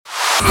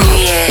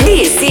Yeah.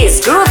 This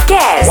is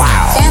Groovecast.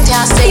 Wow.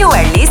 Fantastic. You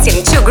are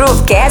listening to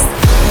Groovecast.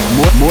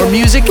 More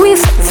music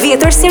with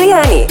Vitor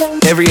Siriani.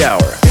 Every hour.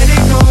 Let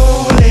it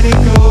go, let it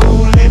go,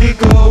 let it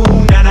go,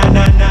 na na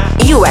na na.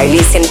 You are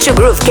listening to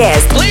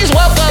Groovecast. Please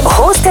welcome.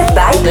 Hosted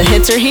by The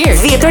hits are here.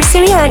 Vitor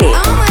Siriani.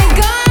 Oh my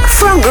God.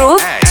 From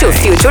groove to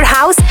future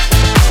house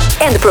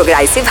and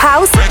progressive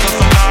house.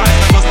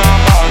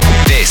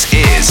 This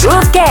is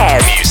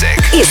Groovecast music.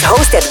 is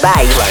hosted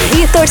by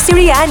Vitor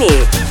Siriani.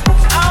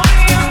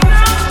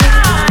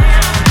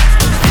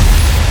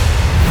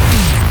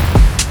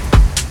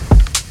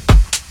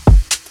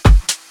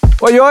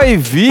 Oi, oi,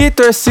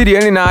 Vitor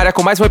Siriani na área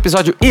com mais um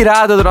episódio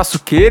irado do nosso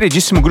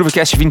queridíssimo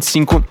Groovecast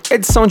 25,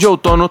 edição de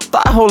outono.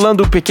 Tá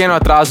rolando um pequeno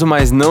atraso,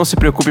 mas não se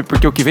preocupe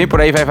porque o que vem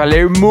por aí vai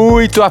valer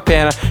muito a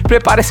pena.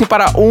 Prepare-se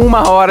para 1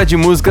 hora de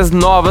músicas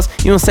novas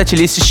e um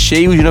setlist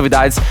cheio de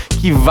novidades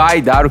que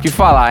vai dar o que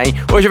falar, hein?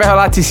 Hoje vai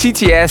rolar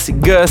TCTS,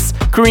 Gus,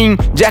 Cream,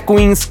 Jack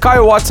Wins,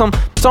 Kyle Watson,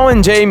 Tom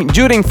and Jamie,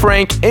 Jude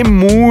Frank e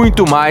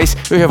muito mais.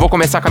 Eu já vou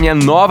começar com a minha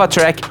nova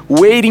track,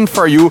 Waiting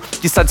For You,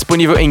 que está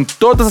disponível em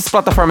todas as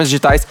plataformas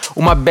digitais.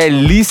 Uma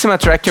belíssima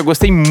track que eu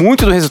gostei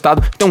muito do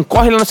resultado, então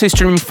corre lá no seu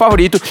streaming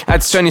favorito,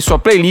 adicione sua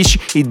playlist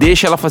e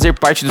deixe ela fazer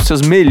parte dos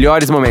seus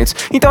melhores momentos.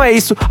 Então é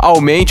isso,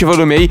 aumente o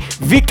volume aí.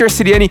 Vitor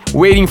Siriani,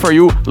 Waiting For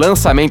You,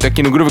 lançamento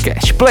aqui no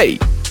Groovecast. Play!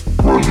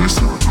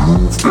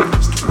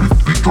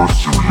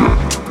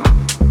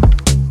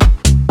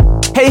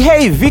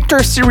 Hey,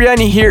 Vitor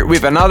Siriani here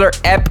with another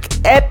epic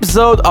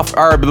episode of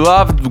our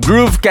beloved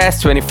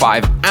Groovecast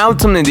 25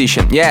 Autumn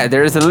Edition. Yeah,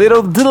 there is a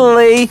little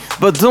delay,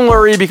 but don't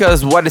worry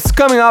because what is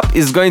coming up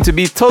is going to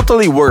be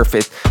totally worth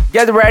it.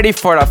 Get ready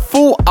for a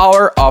full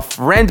hour of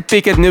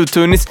hand-picked new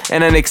tunes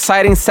and an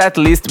exciting set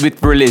list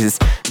with releases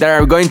that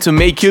are going to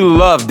make you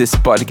love this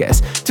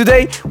podcast.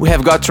 Today, we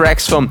have got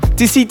tracks from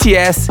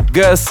TCTS,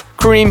 Gus,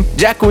 Cream,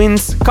 Jack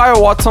Wins,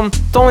 Kyle Watson,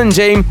 Tom and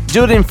Jamie,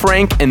 Jude and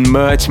Frank, and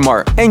much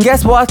more. And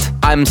guess what?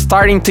 I'm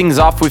starting things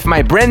off with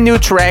my brand new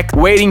track,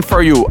 Waiting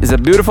For You. It's a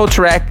beautiful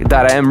track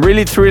that I am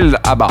really thrilled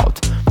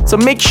about. So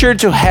make sure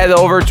to head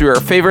over to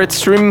your favorite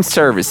streaming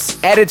service,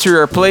 add it to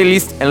your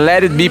playlist, and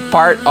let it be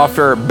part of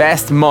your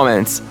best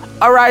moments.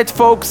 Alright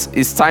folks,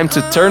 it's time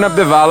to turn up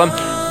the volume.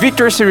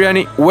 Vitor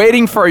Siriani,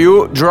 Waiting For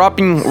You,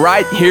 dropping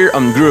right here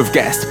on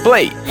Groovecast.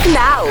 Play!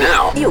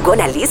 Now, you're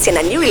gonna listen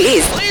a new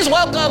release. Please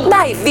welcome.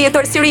 By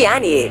Vitor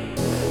Siriani.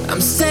 I'm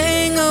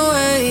staying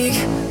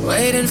awake,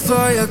 waiting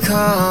for your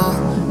call.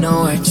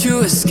 Nowhere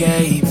to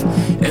escape,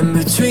 in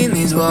between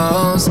these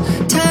walls.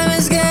 Time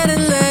is getting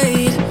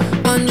late,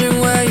 wondering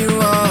where you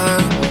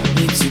are.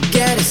 Need to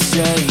get it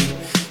straight,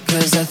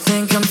 cause I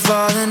think I'm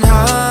falling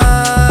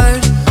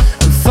hard.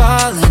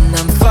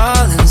 I'm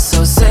falling,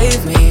 so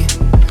save me.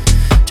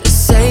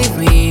 Just save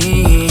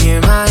me,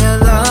 hear my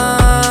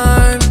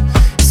alarm.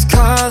 It's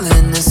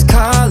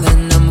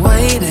calling, I'm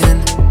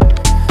waiting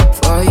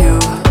for you.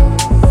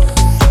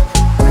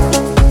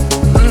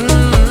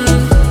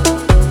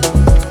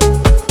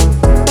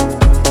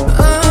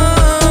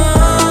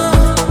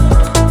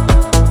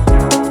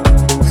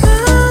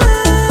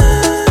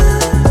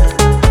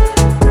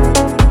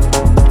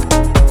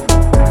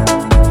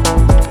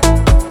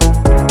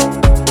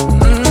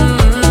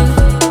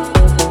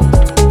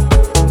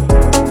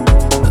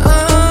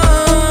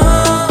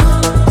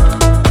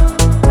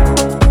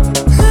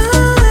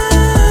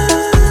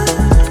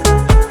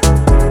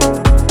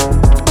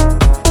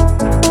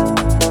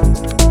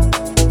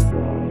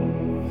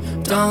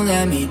 Don't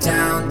let me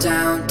down,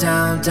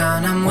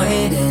 I'm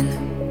waiting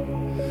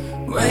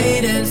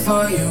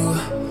for you,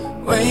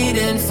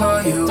 waiting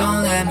for you.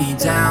 Don't let me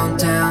down,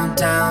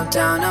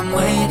 I'm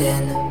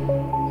waiting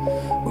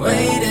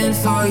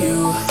for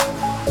you.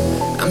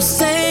 I'm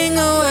staying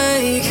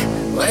awake,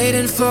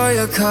 waiting for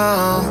your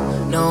call.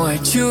 Nowhere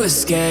to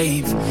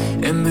escape,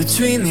 in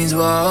between these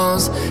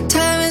walls.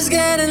 Time is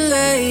getting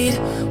late,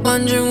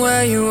 wondering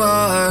where you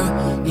are.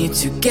 Need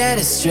to get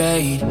it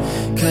straight,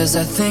 cause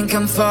I think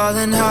I'm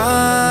falling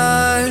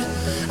hard.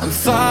 I'm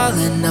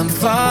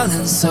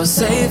falling, so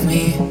save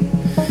me.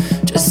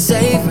 Just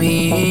save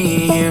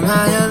me, hear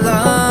my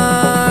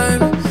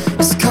alarm.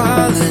 It's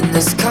calling,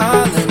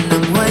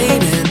 I'm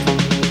waiting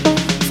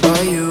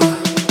for you.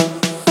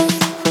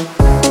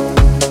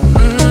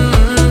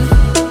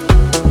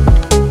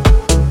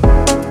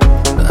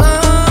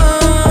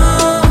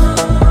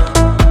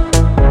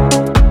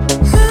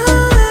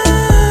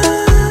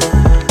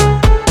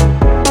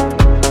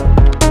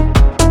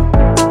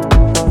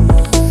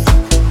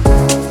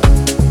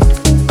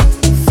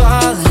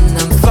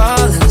 I'm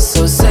falling,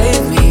 so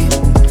save me.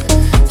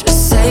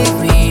 Just save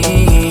me.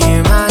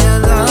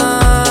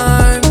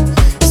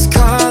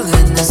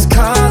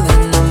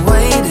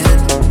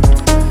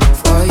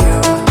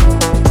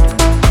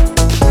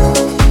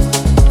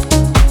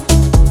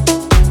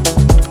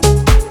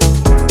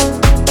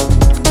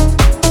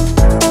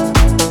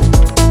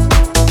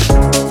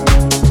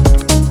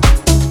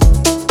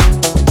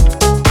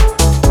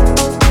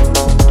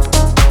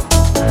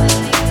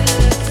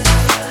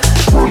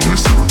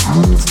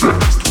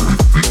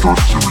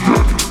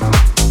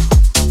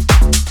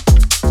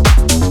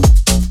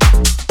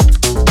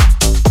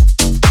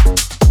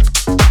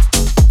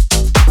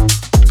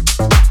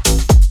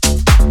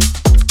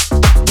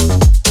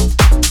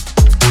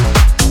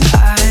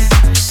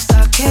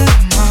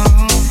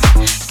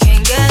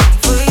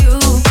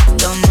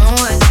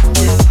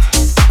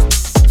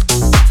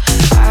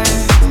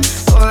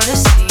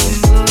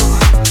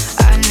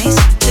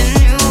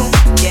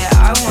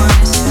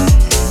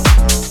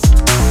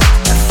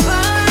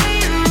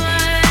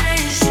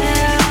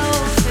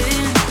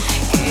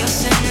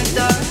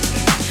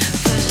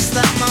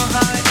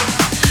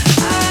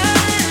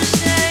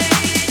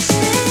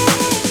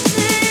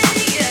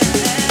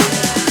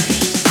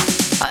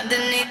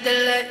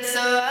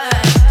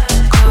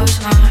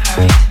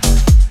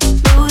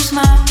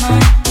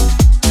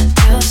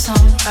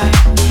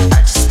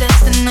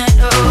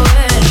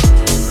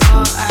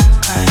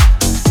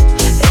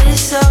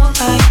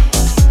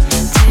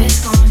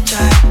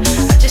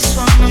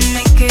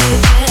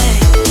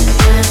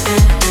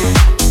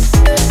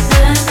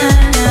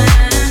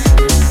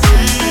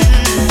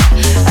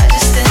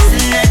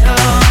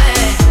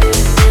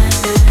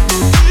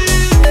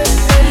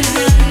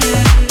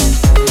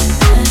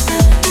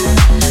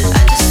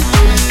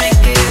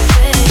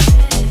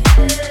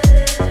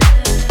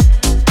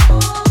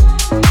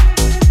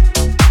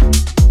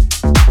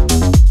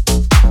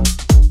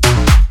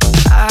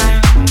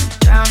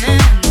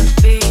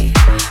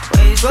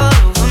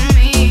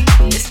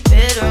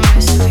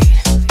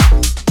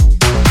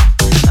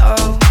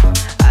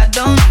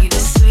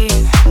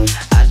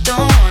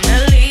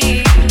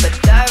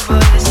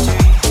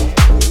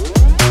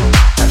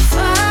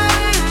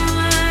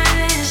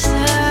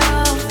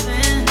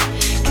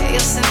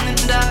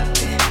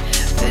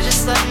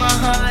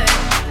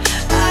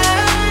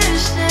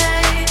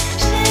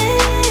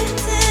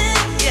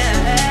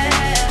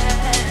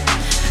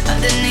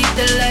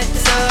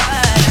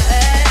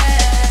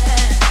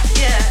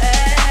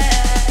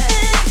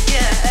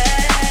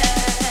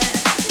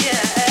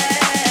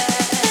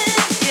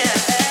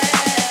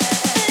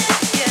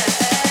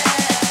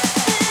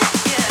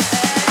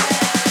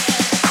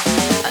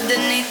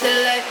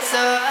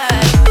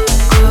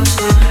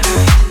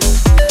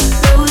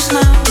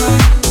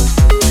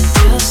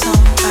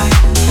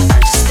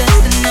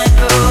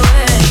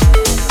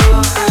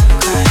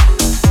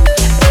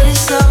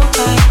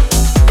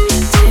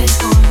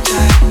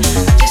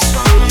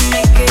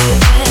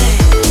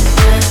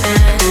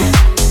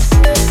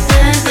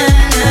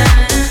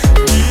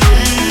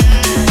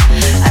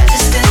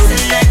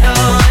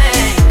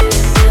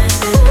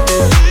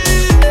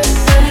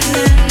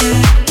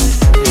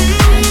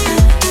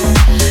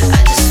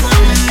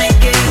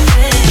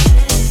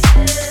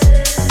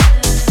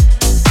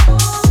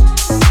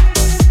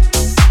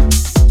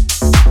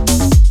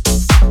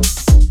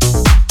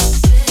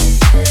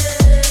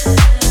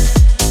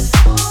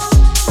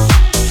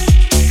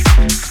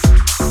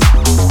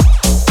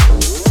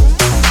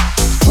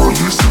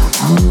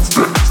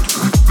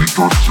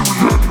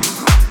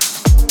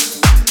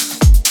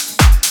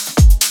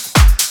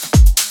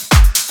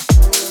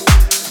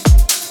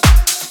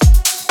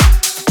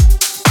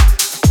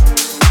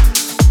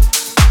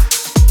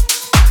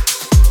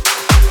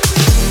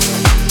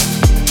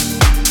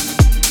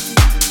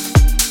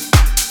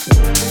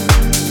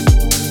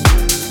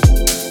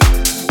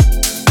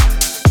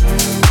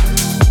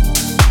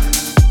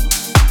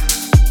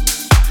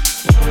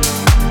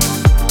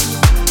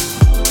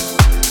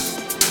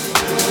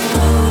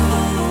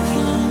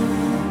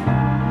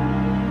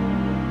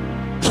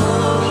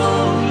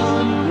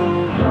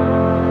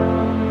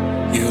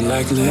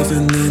 like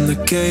living in the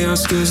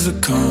chaos cause the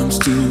calm's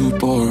too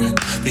boring.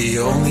 The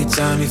only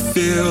time you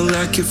feel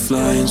like you're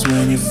flying's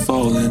when you're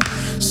falling.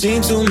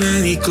 Seen too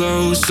many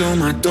close, so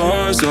my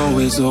door's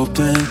always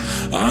open.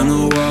 I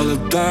know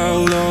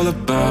all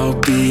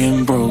about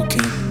being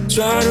broken.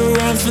 Try to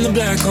run from the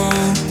black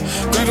hole,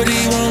 gravity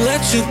won't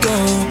let you go.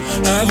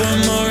 Have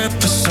one more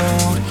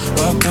episode,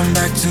 welcome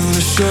back to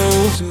the show.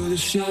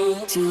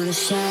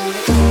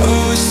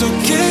 Oh, it's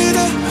okay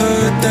to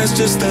hurt, that's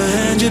just the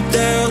hand you're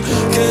dealt.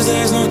 Cause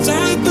there's no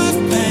type of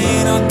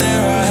pain out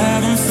there I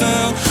haven't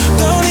felt.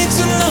 Don't need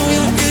to know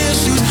your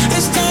issues,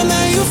 it's time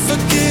that you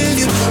forgive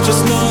you.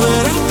 Just know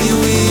that I'll be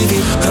with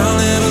you, I'll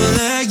never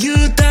let you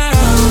down.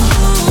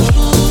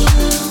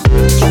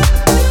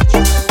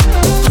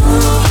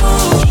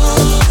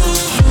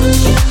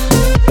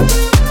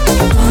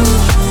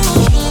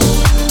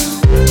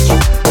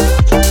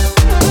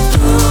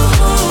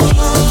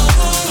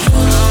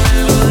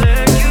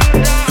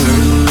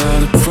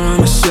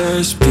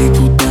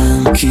 People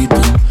don't keep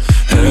them.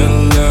 Had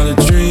a lot of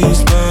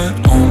dreams, but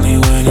only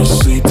when you're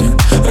sleeping.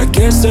 I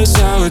guess that's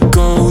how it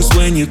goes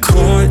when you're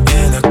caught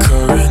in a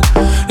current.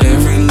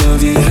 Every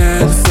love you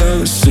had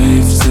felt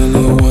safe till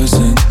it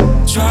wasn't.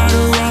 Try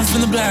to run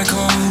from the black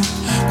hole,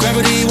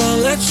 gravity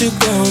won't let you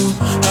go.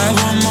 Have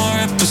one more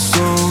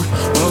episode,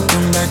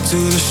 welcome back to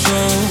the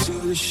show.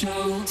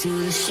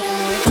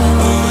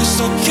 Oh,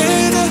 it's okay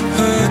to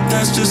hurt,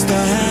 that's just the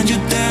hand you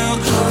dealt.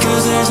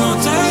 Cause there's no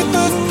type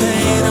of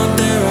pain out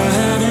there I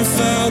haven't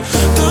felt.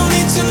 Don't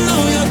need to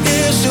know your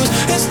issues,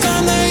 it's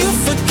time that you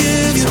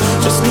forgive you.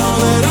 Just know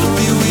that I'll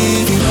be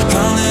with you,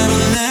 I'll never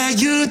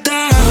let you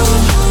down.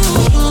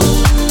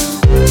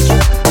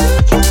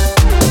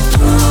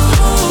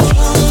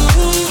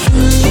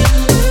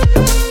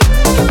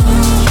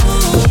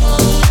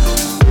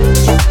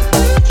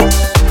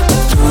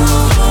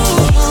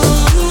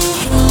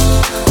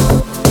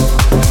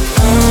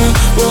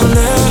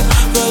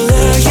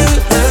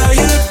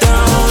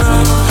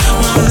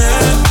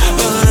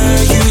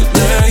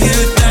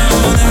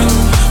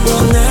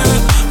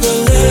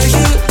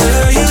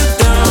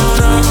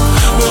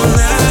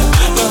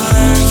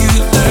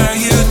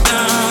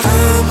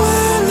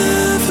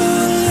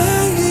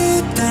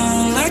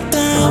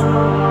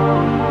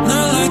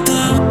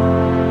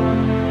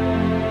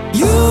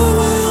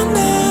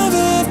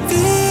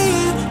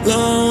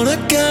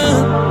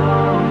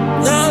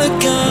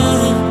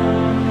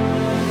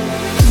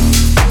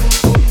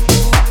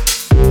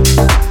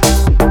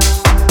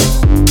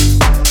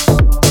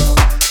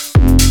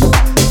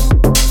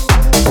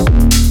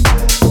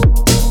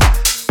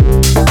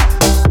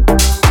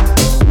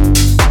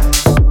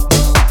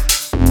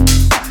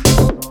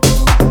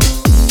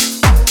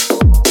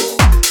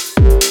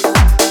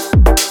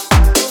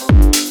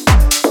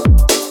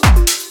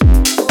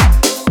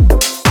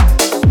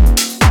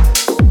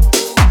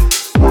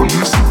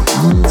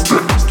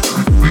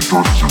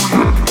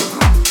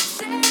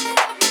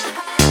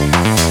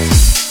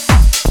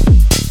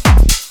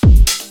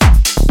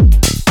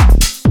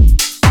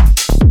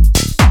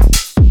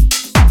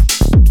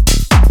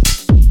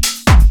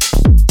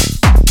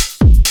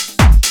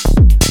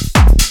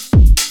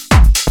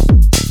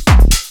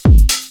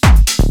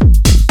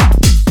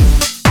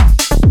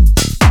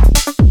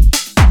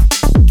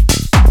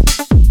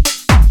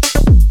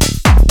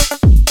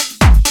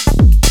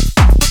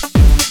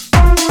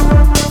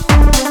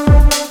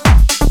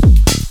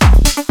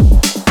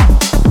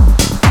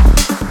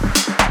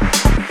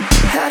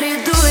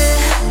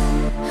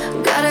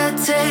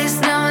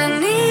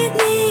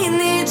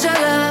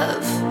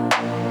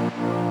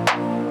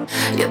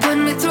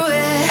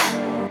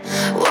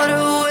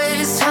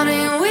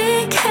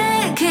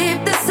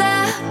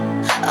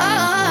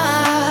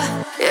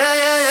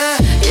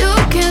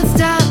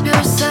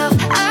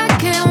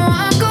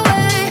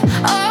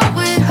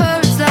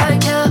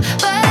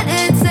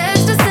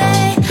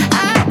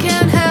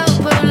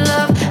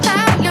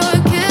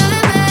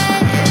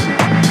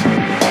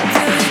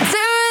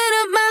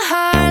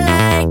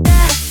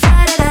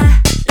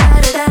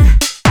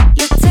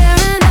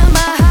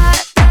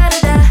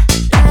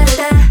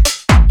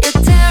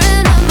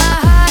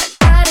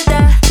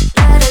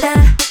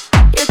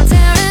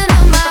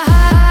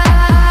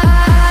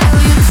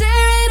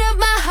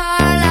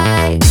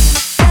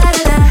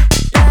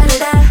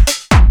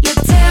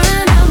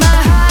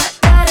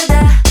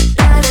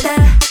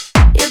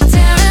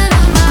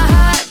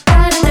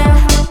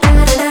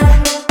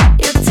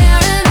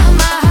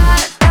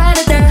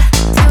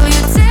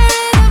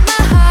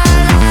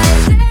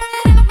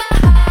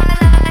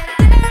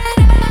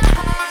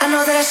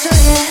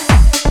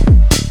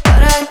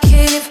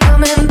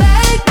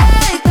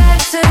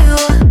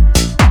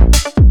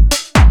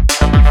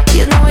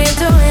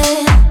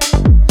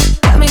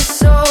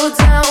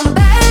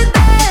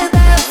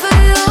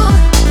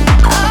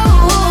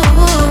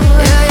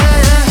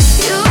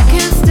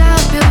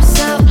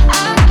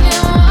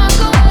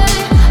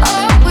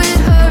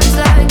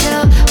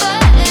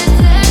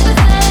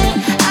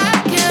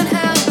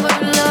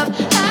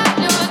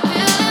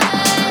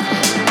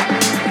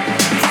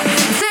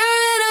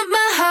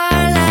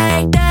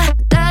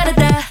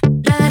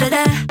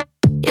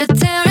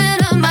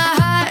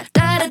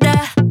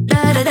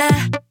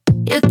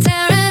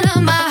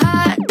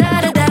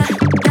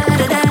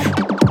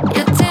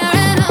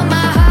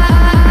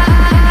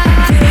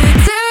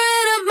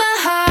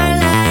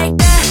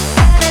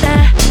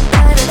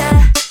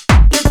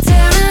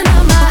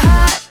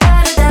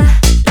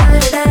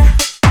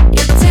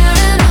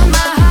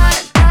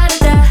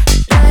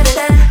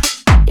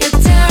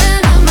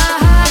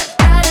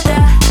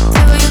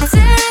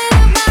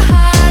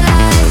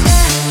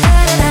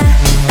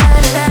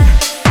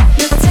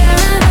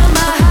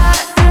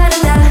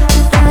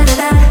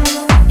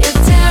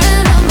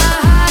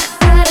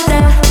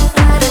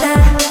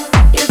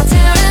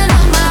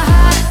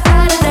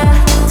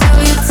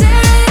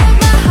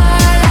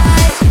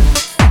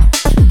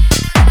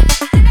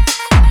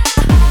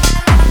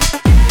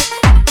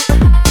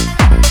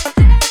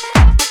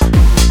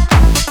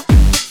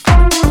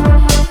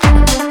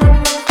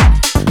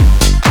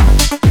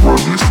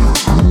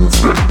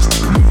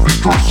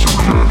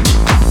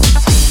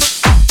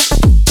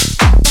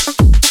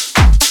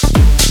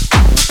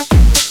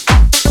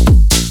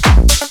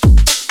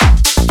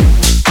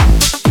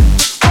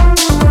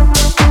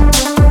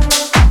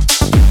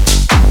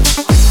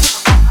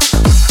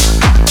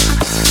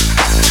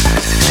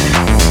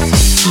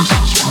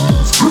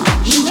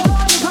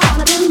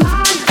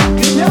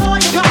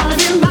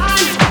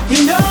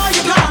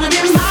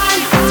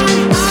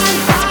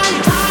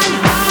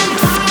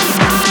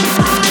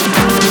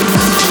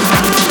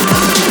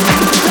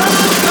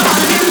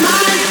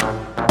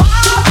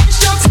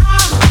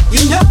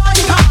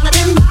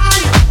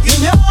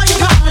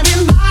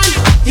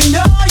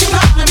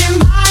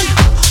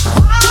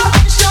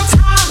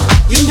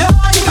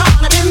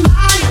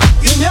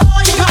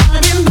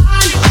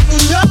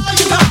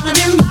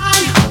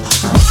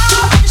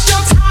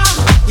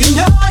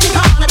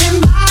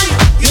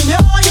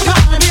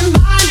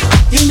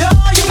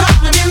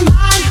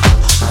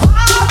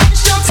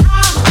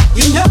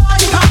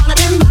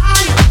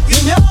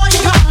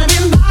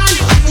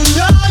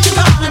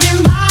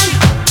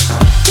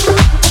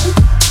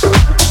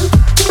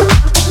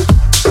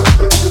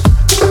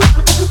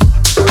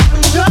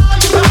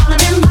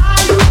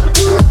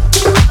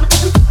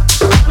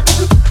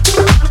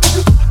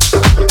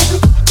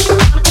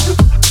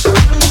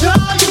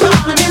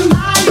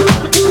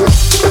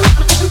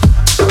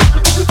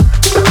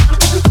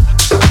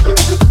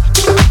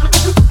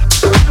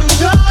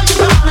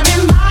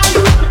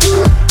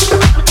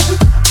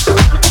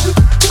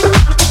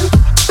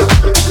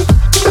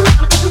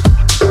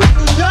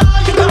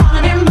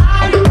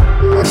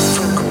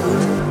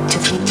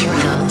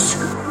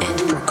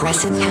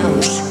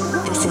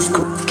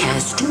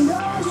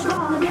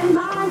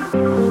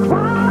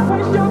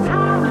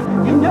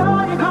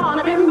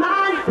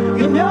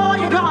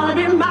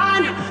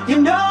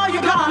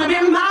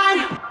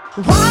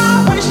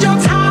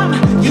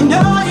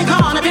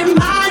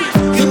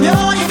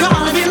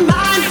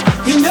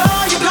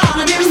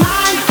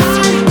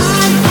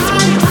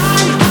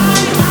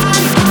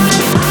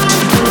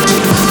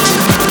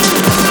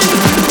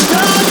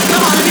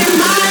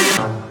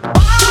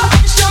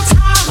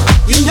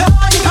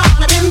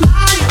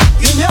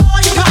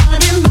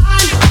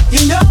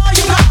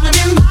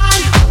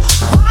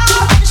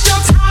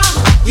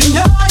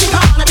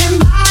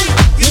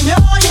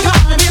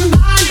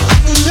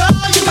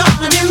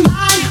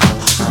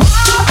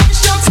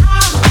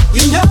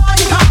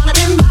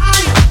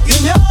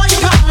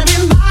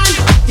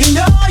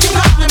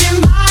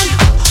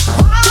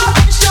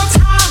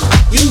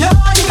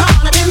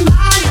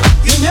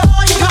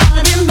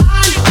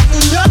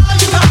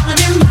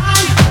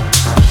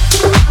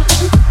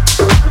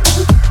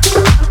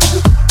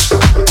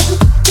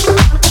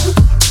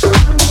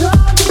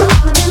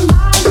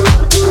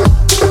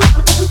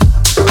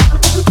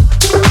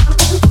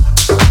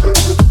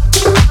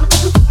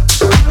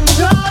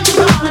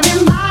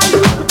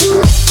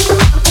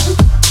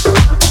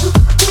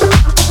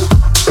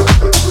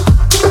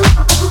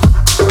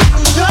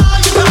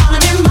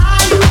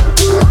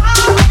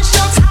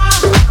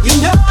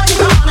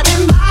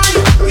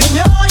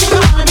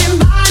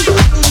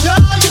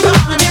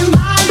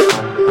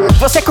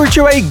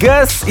 curtiu aí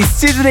Gus e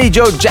Sidney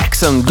Joe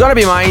Jackson, Gonna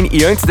Be Mine,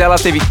 e antes dela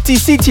teve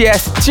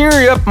TCTS,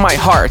 Tear Up My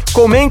Heart.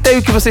 Comenta aí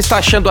o que você está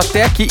achando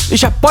até aqui e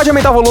já pode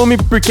aumentar o volume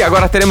porque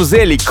agora teremos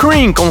ele,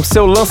 Cream, com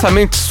seu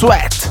lançamento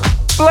Sweat.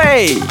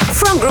 Play!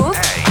 From Groove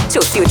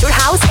to Future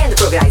House and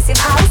Progressive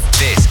House,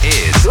 This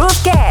is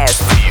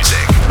Groovecast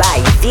music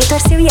by Vitor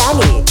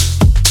Siriani.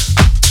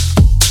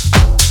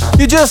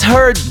 You just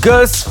heard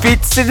Gus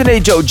feat Sidney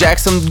Joe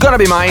Jackson, Gonna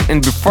Be Mine,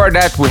 and before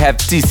that we have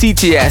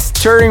TCTS,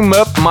 Tearing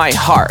Up My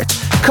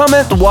Heart.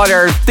 Comment what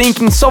you're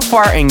thinking so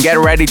far and get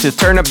ready to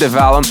turn up the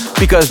volume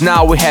because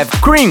now we have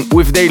Cream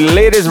with their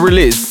latest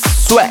release,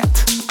 Sweat.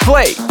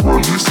 Play!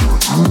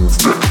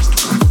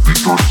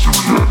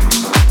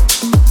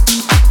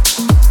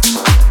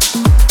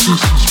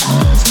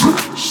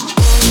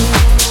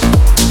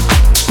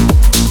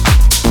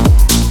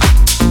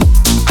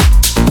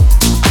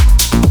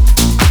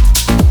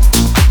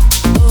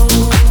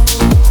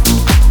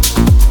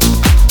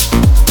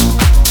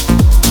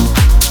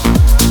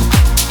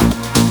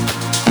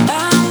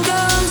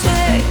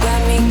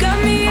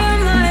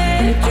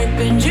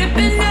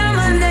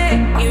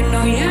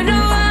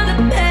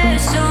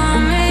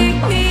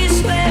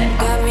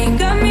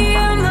 Got me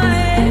on my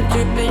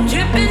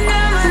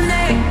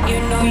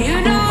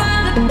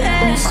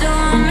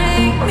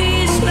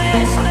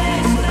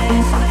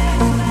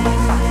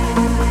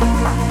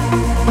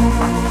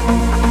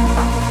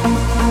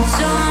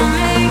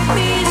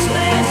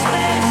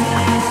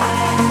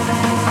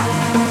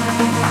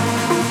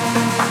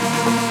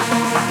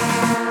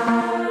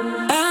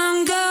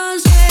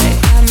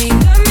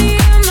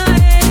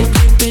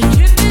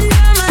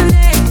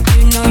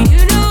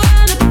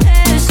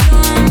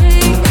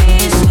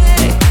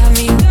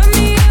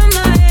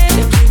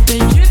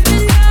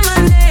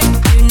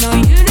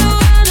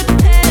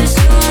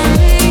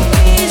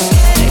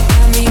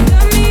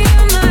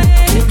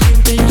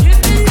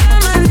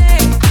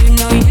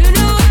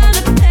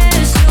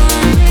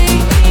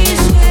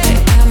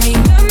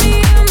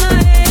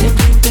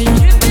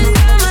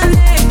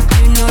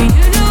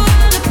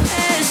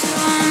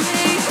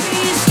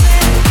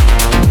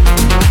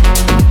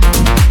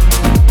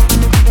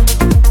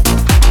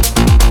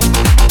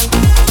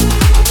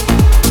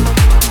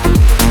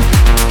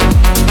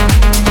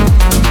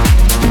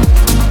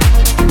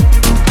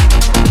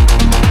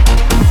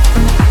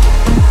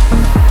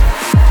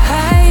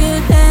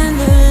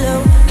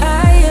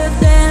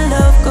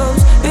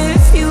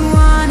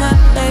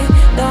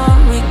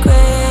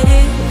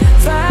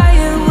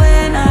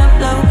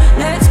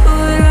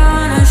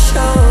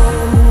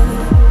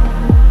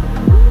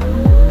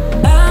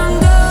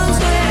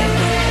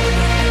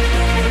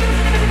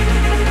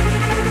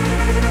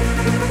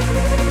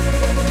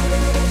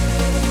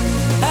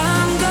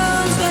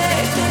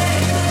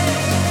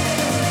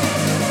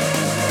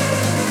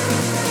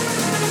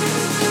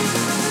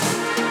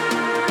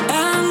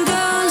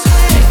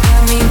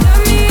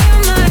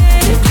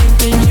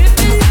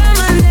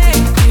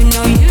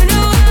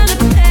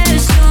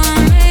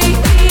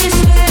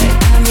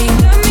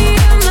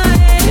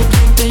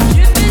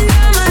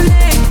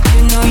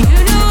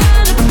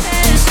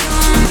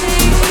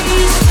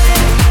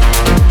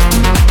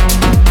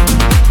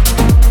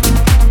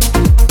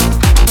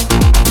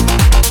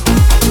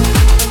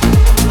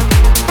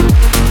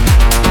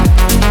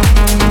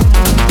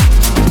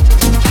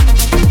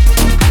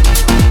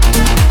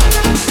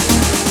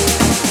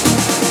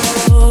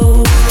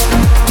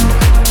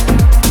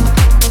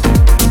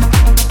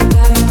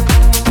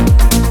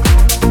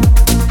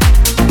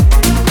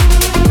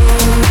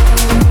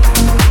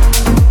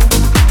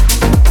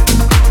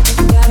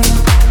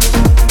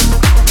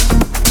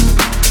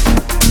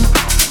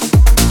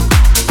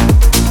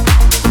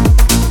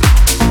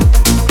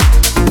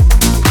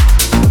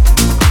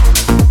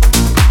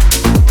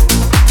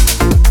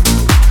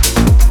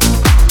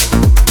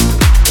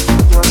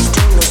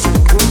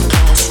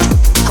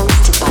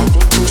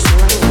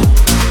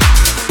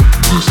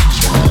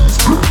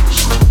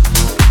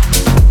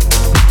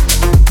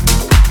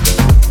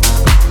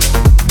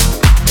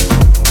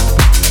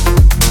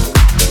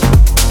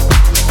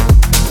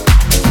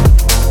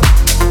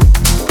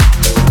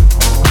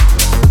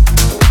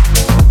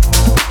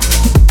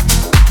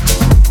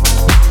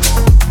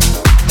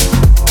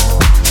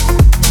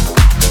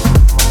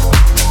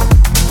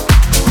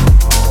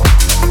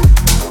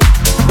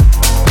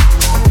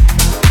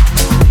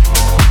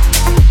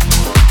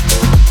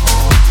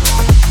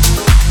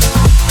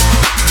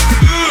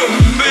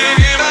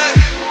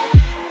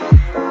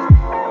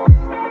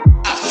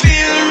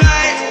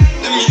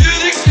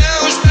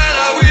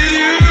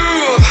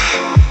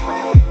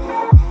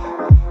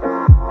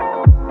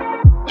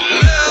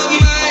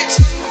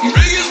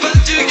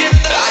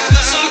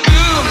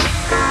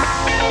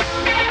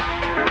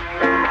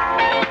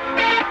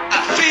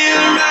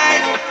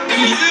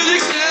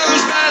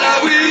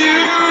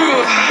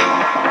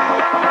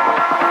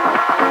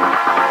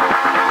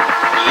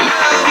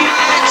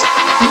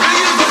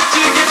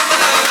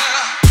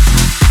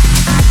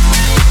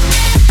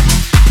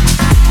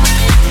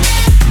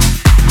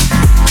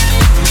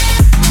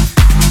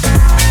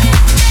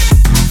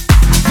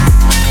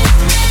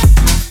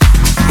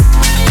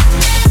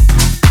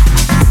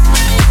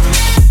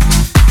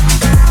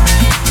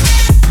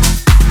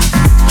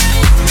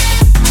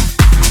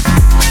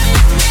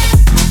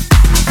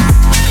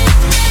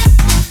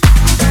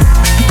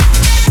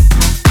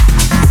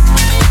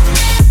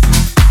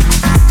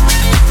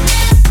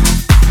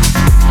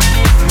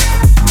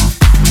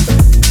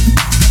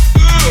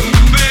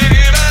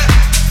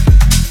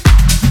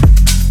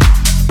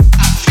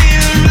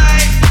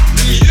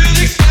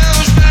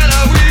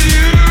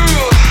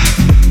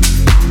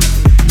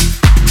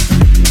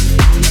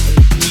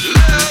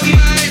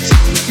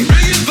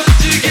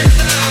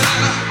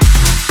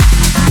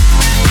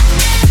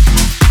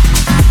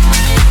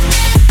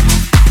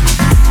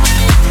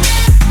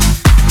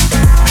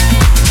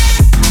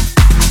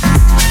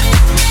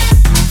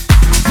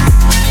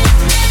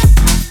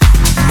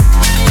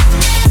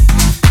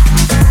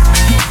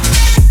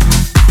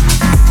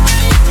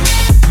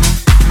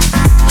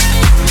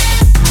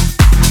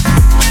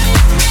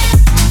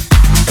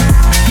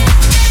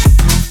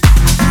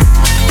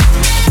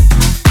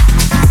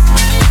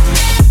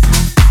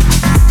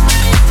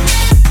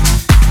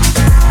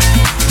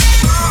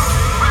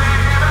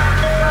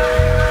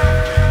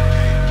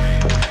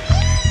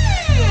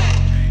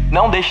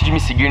Não deixe de me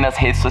seguir nas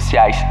redes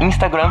sociais: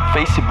 Instagram,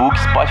 Facebook,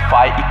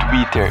 Spotify e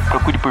Twitter.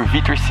 Procure por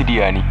Vitor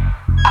Siriani.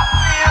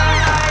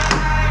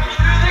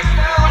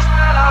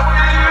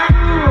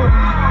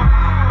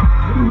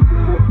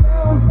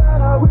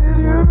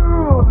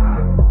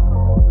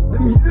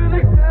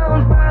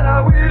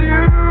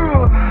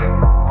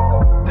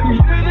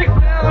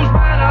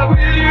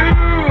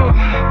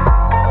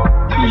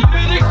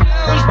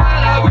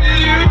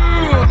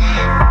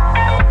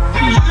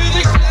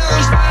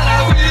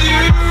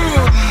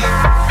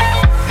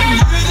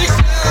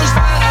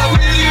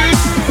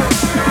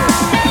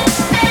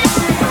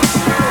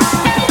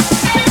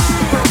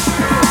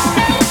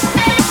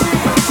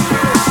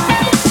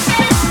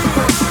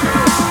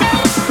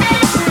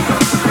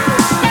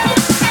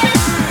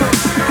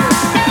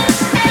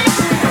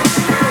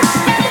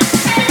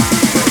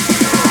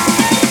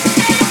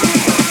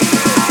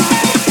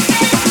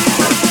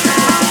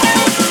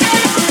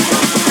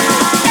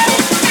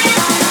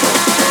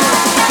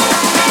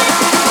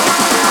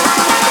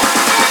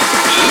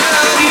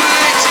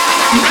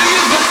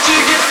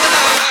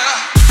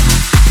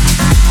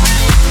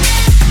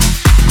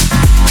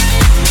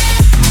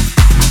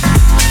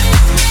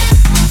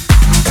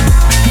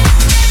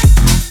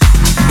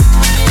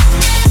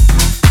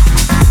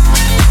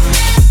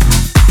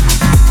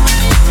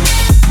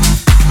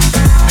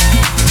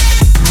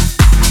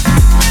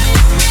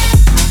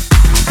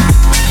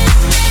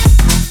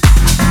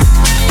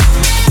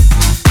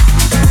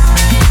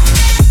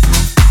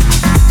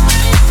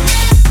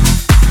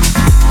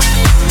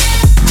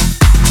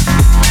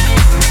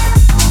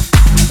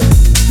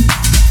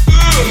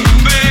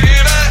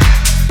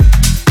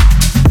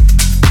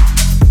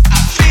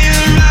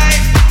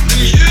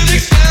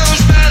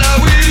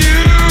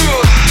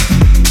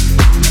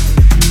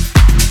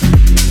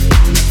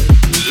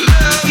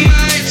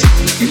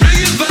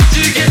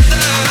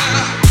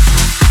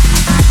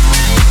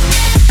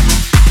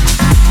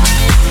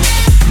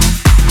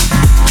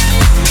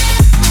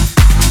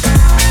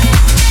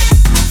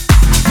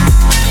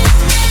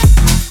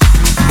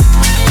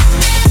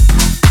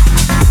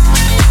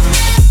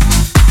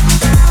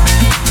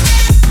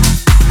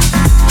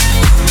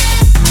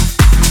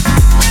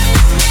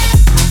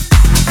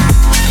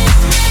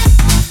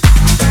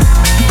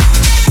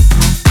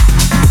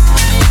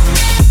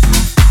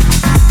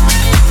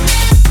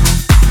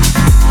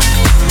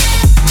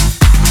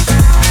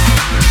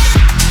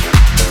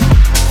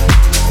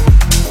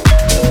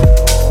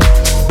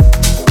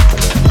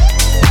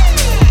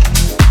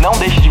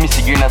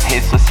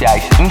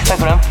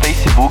 Instagram,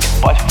 Facebook,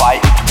 Spotify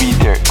e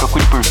Twitter.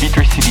 Procure por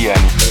Vitor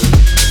Siriani.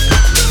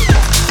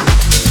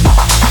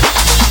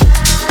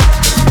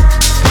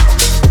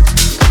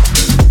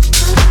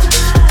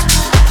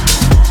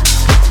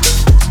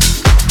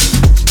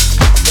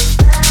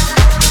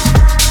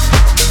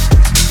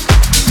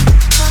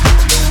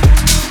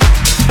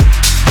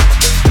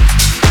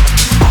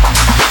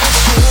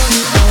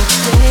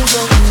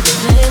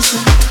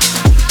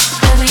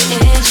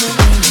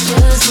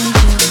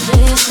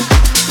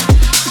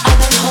 I've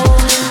been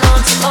holding on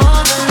to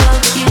all the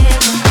love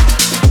given,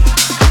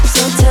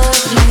 so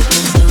tough.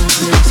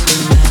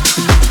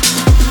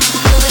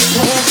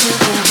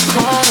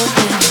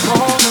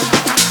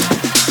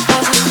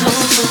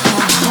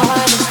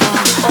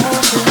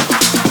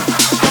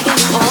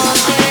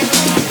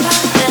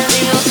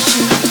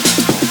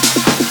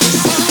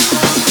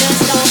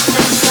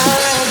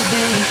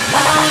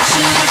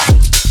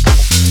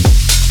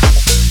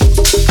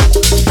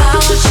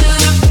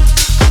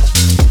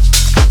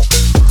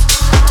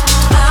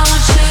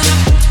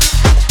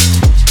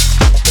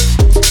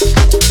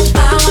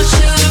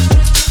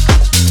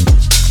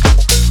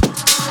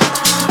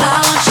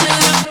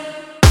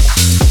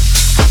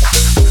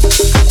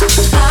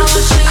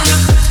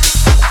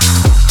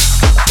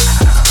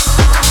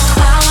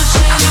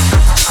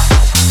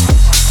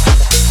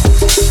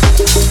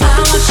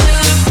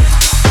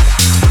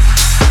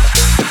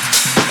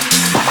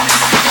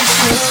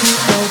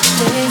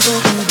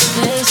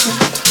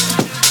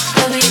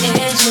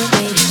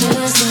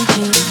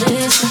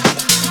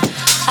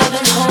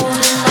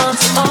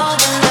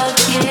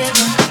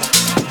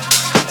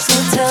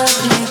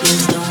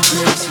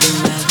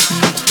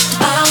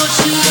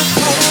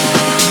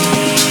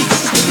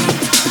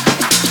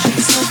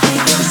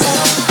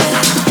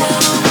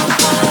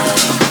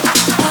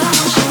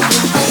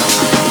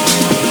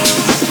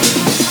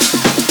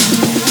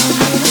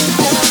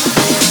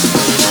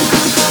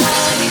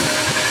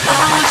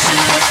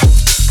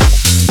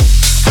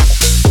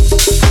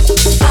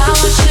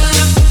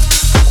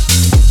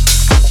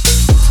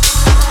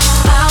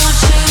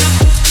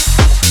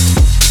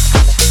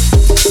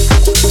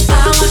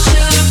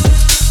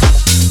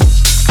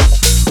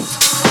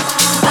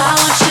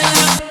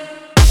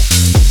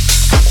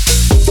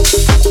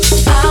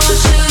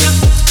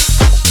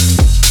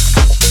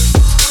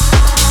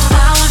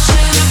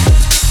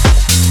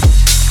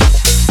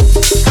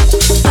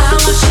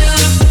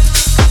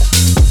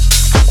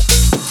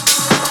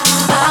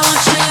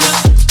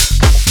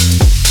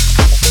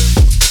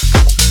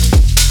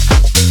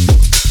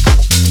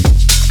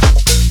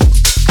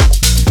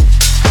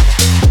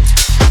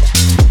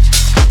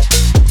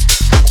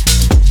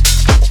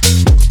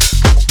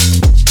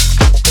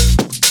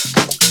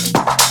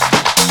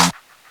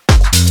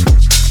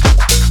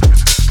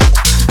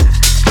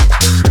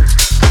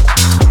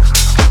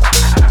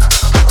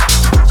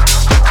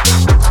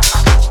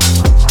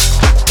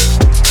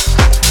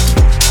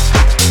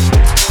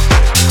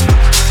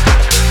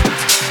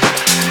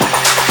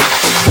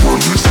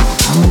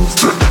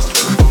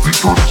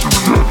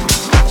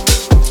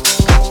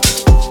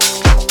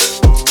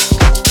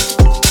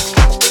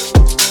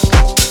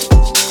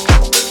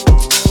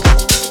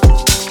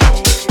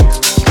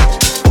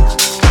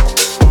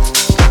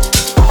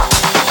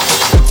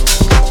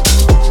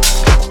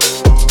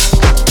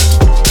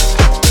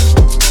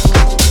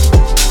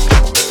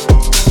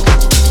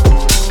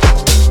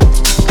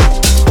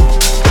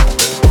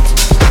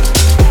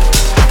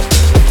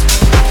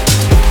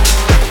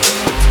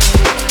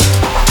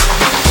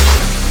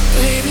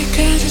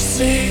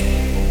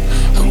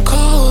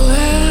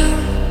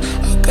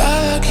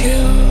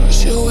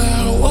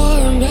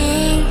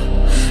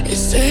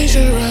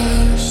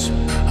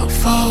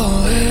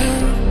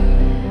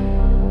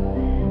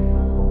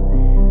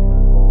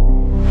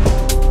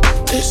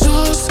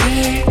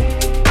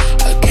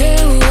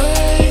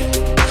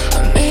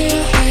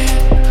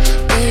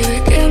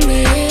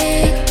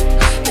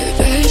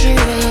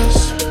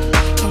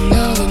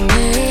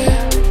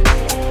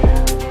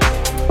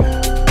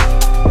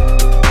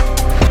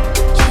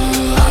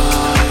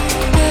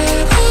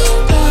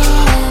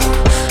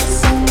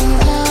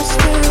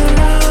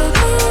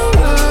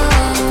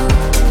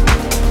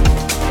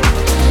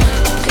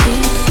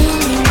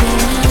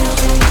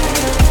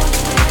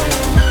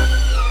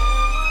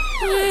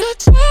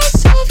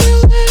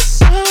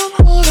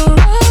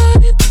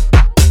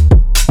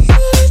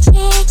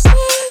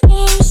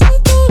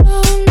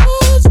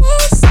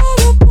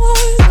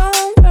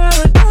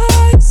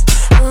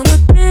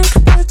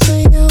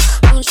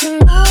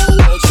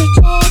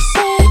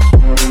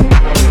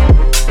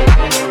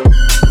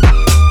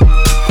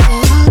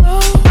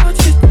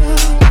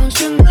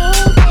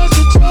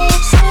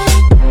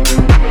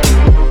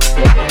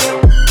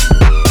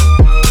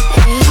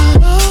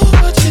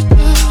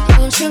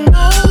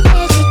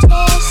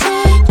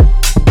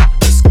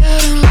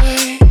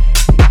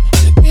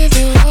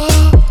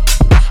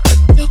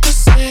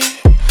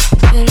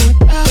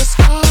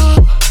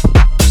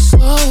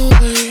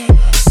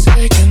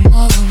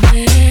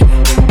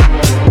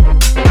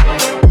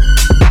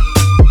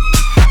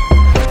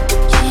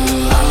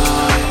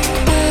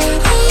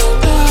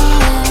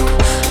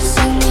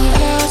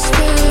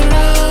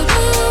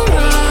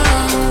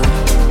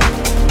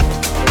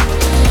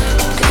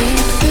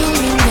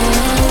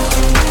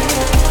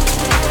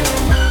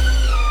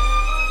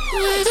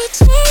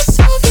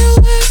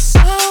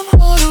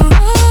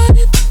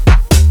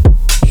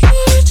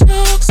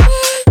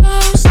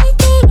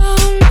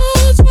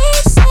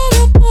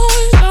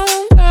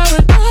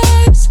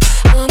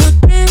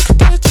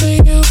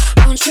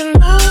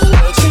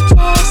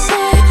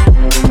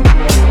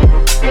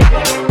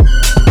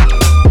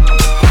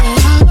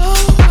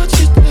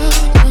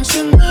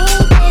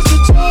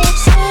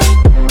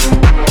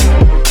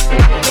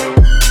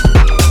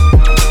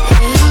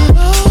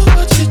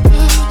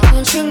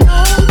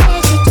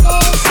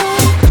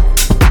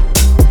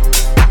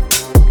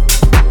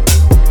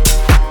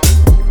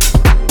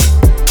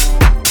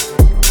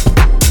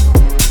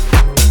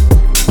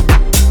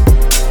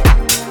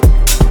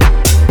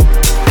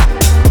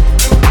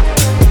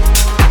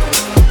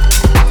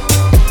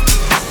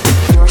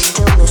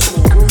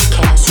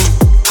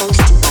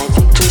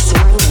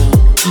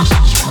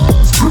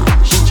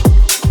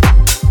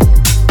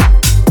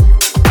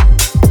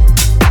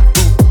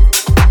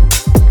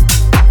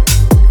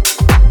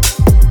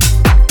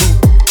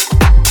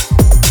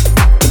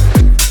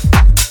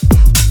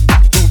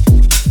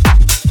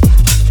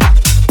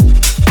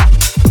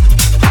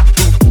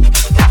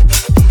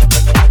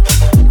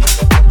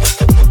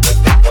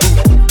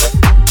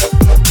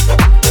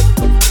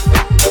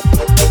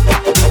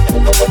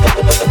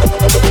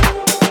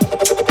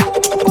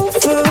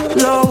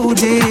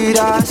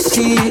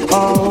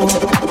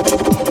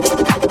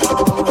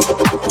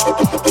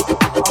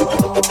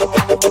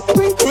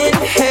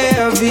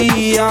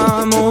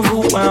 I'm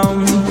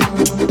overwhelmed.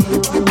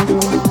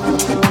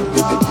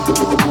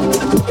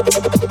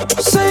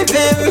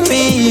 Saving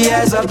me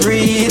as I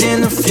breathe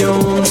in the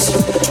fumes.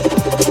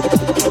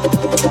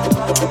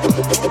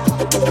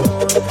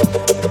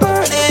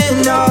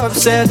 Burning up,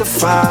 said the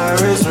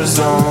fire is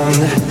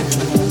resumed.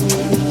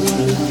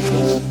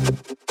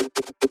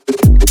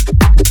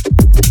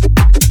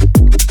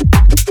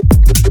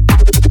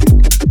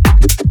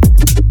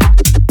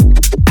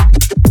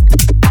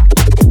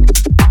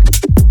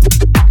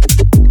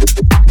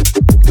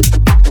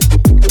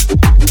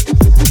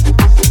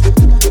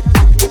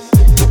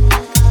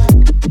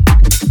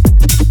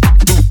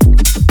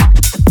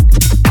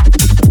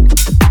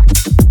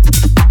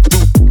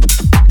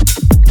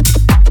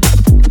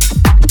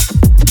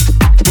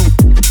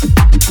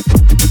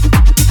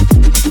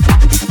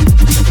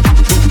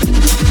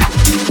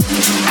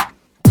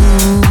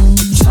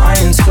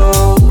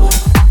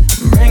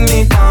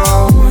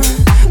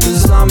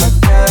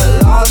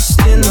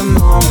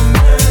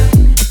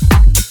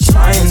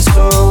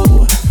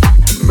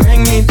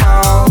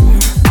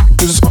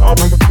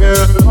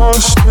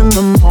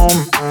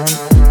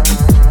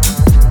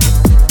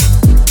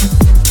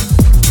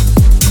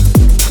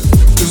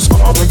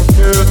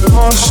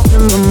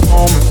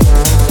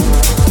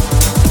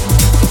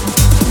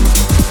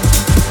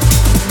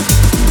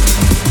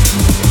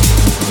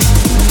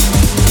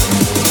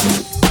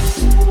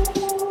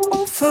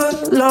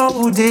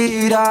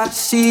 Overloaded, I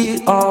see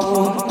it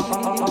all.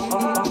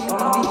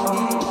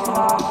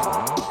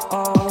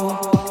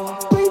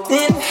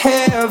 Breathing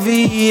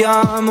heavy,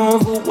 I'm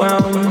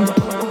overwhelmed.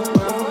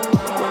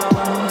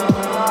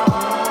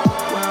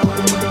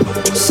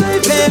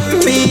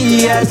 Saving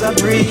me as I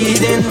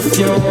breathe in the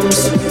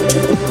fumes.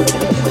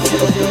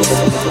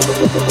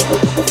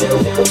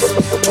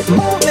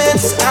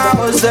 Moments,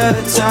 hours at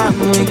a time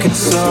we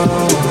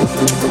consume.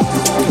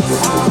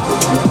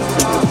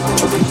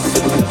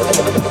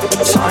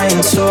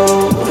 Trying to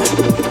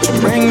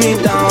bring me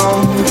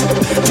down,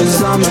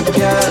 'cause I'ma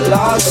get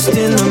lost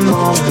in the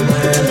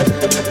moment.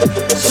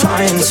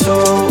 Trying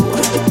to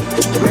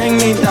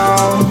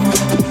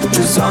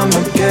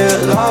I'ma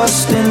get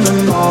lost in the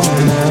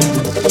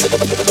moment.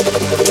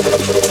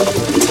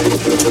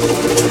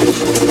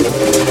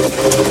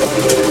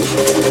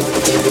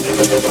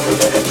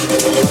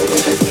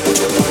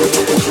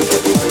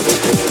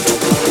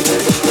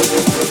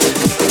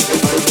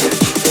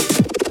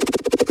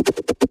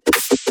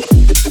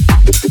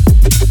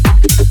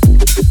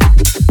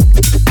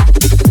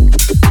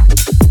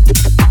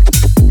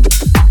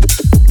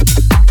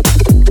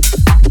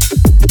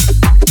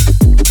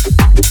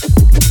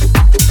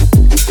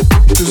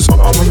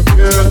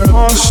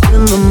 Lost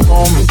in the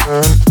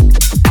moment.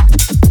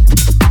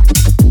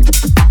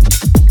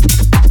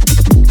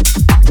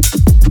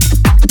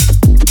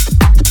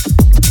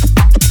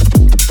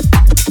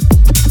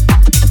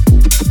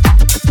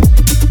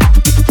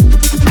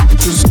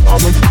 Cause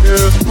I'ma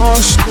get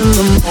lost in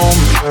the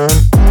moment.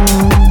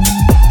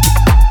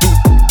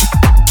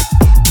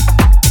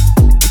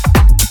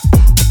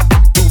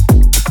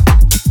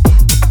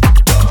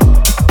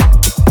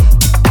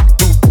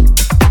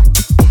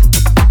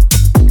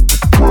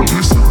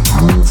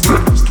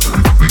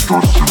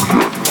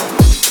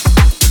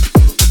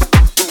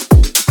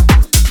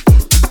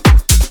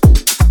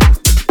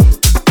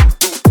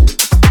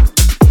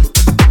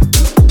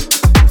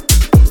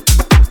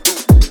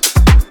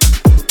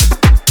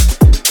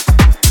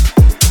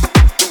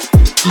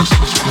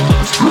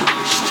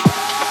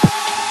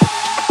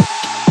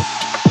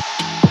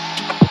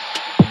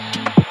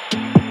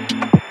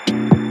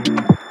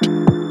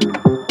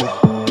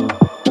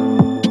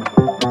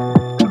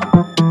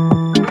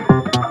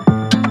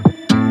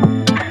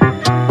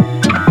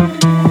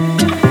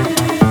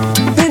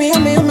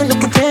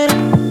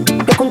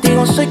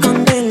 Soy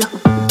candela,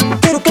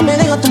 quiero que me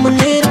dejes a tu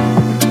manera.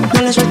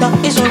 Dale suelta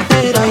y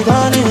soltera y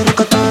dale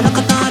racata,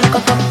 racata,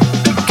 racata.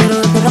 Quiero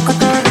darte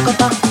racata,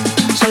 racata.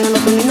 Soy una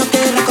felina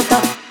que racata.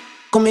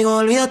 Conmigo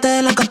olvídate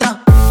de la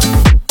cata.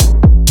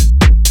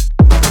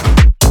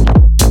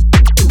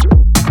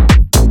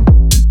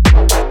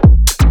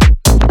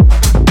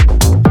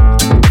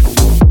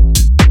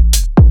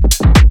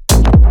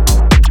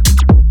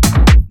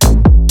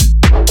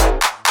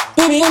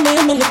 Baby,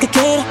 dame lo que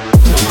quieras.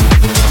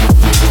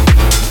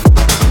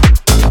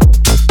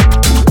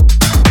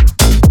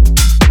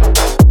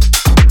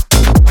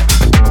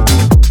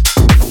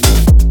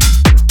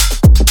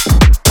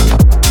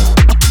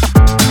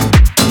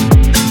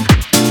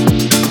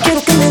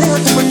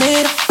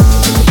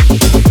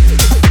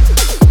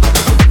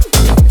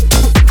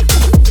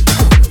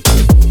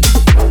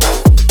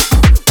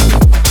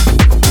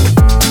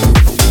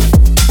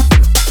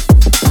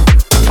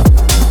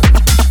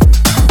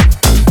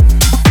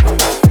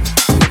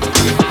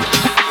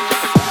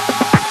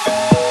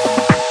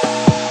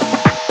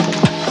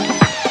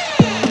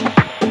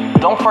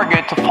 Don't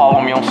forget to follow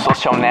me on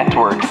social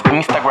networks,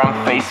 Instagram,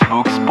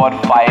 Facebook,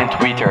 Spotify and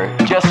Twitter.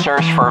 Just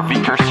search for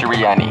Victor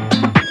Siriani.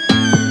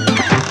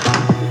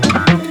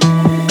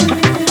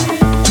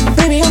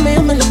 Baby,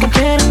 dame lo que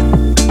quieras.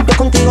 Yo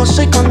contigo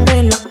soy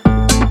candela.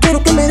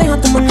 Quiero que me dejes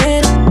a tu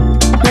manera.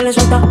 Dale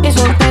suelta y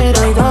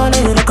soltera y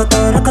dale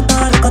racata,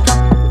 racata,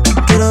 racata.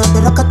 Quiero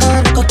darte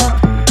racata, racata.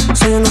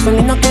 Soy una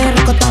felina que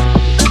racata.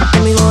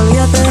 Conmigo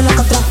olvídate de la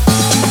catra.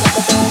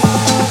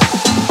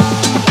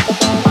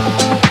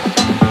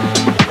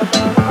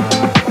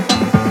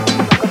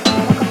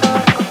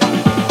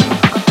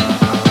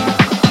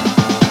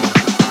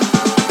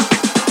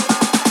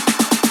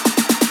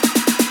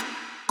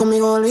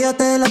 Conmigo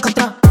olvídate de la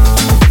catra.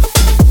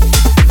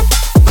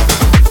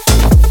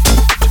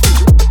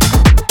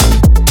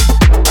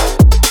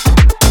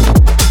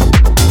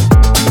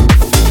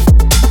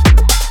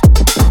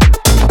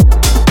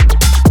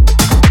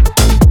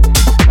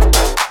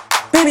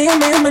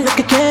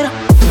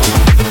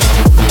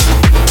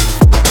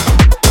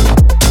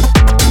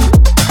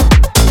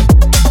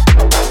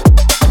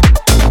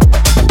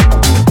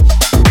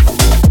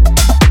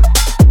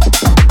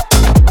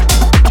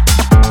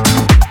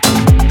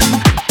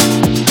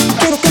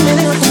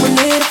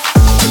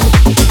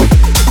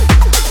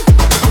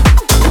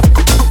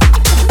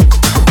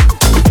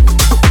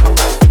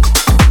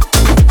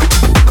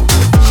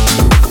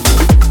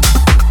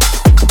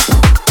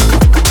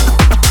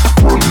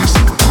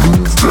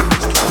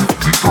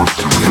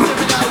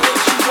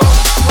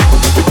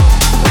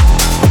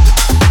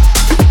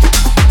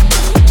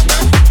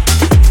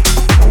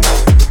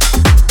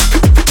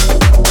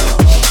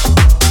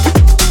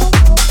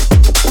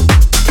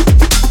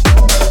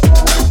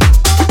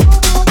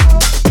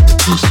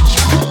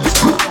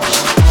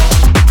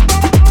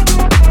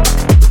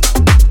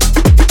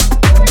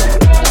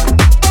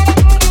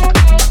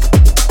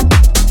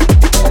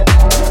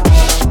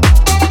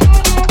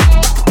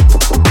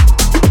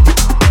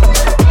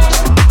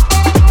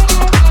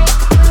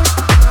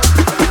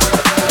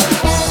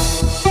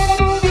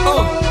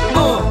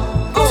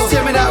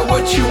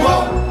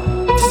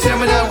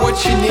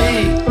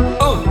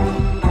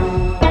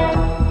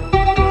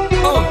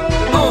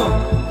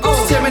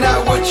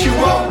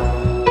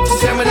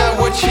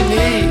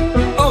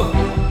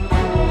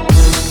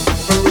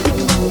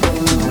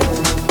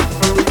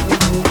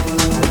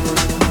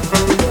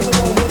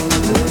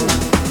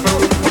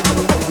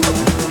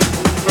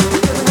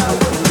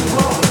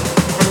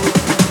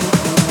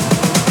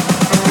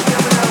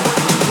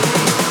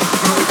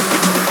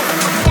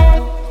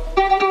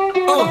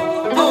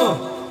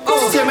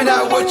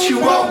 not what you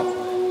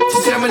want.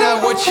 Just tell me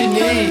not what you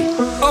need.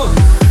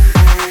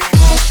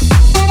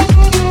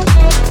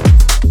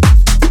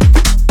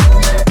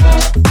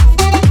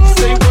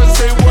 Say what,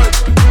 say what.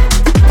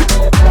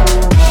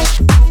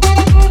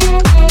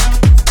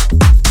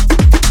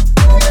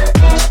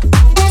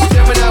 Just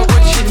tell me not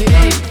what you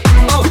need.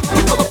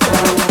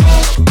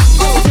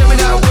 Tell me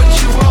not what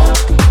you want.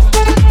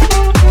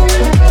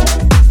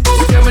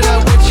 Tell me not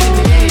what you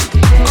need.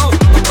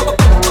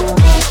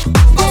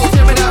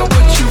 Tell me not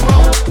what you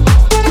want.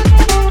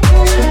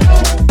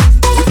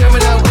 Tell me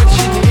not what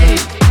you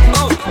need.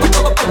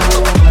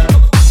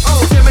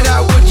 Tell me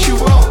not what you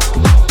want.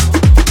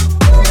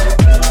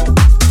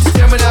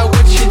 Tell me not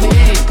what you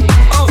need.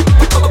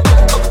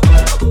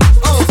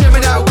 Tell me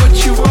not what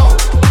you want.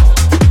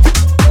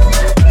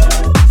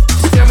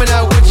 Tell me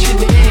not what you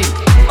need.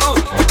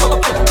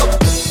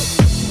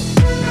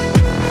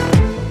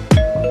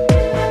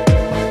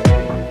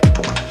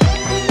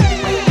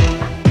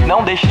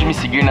 Não deixe de me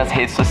seguir nas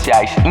redes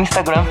sociais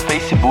Instagram,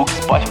 Facebook,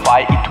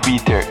 Spotify e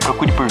Twitter.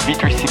 Procure por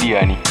Vitor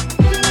Siriani.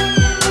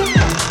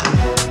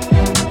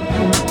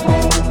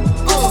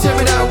 Tell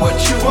me not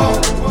what you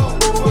want.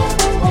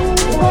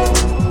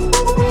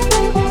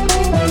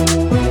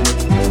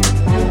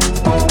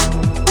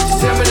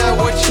 Tell me not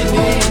what you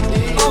need.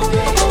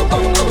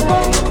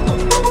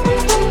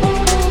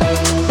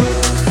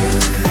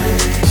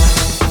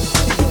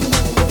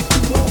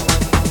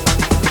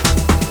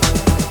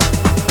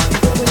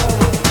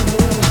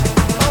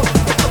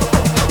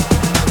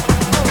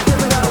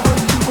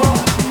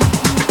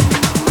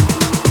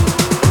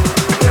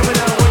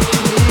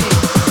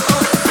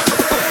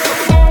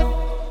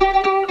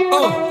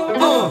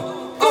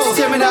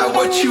 Tell me not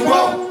what you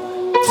want.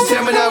 Just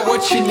tell me not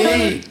what you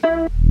need.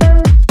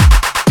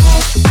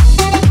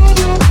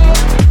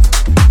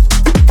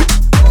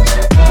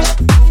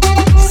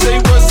 Say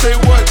what, say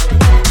what.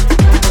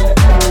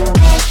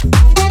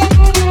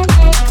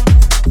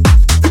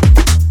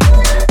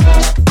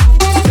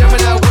 Tell me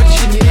not what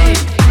you need.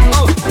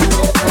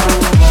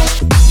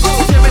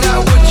 Tell me not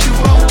what you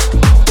want.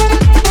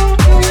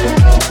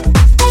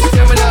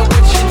 Tell me not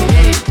what you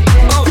need.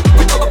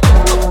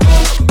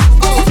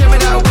 Tell me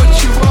not what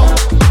you want.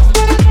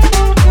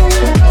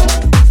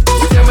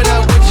 Tell me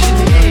not what you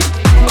need.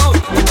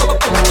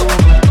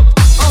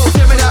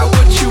 Tell me not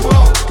what you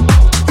want.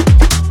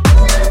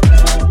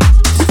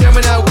 Tell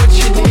me not what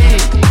you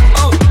need.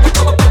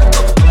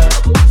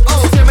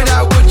 Tell me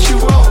not what you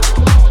want.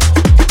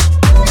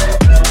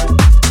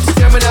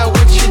 Tell me not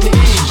what you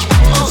need.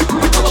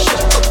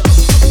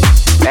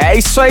 É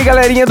isso aí,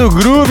 galerinha do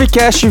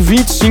Groovecast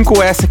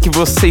 25. Essa que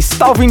você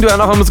está ouvindo é a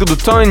nova música do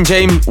Tony and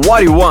Jamie,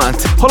 What You Want.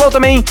 Rolou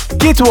também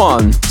Kit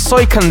One,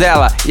 Soy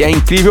Candela e a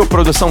incrível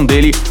produção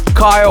dele,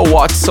 Kyle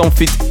Watson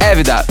feat.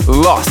 Evida,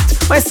 Lost.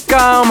 Mas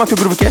calma que o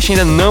Groovecast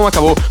ainda não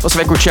acabou. Você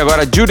vai curtir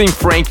agora Julian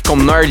Frank com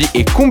Nerdy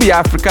e Cumbia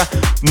África,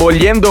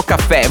 Molhendo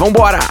Café.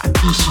 Vambora!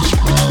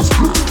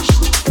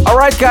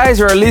 Alright guys,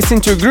 you are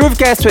listening to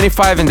Groovecast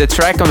 25 and the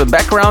track on the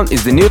background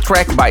is the new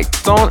track by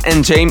Tone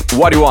and James,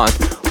 What You Want.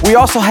 We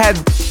also had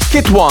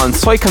Kit One,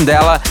 Soy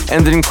Candela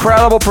and the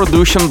incredible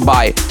production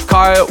by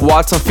Kyle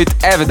Watson feat.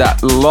 Evida,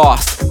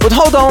 Lost. But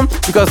hold on,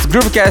 because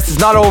Groovecast is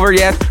not over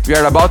yet. We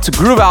are about to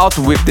groove out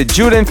with the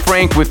Julian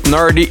Frank with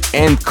Nerdy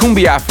and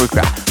Cumbia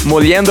Africa,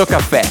 Molhendo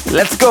Café.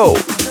 Let's go!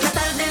 La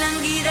tarde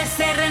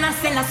languidece,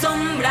 renace en las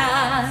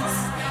sombras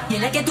y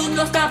en la quietud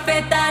los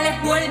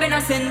cafetales vuelven a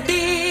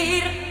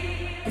sentir.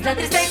 Es la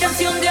triste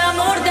canción de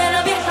amor de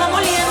la vieja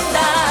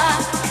molienda.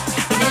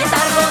 En el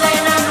letargo de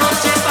la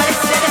noche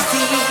parece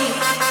decir.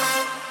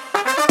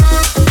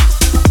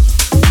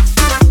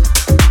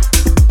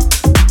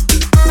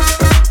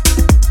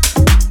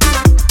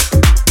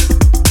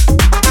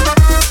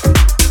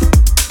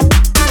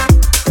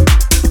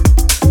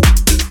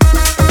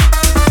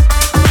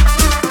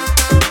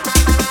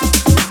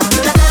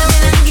 Cuando la tarde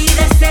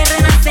languidece,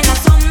 renace en las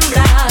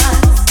sombras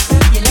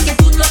y en la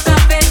quietud los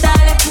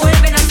cafetales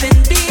vuelven a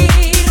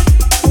sentir.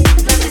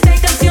 La triste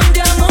canción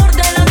de amor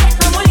de la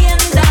vieja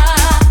molienda.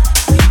 En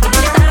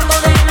el letargo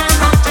de la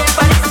noche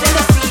parece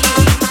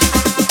decir.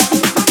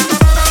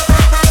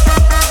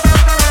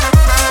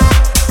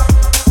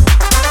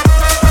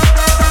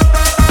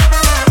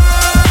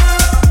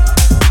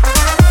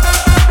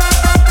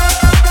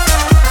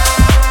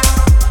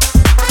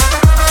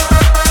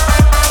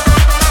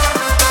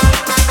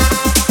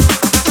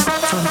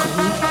 From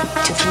groove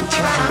to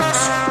future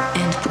house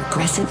and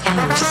progressive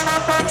house,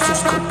 this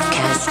is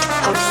Groovecast,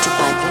 hosted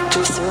by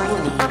Victor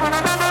Cerrone.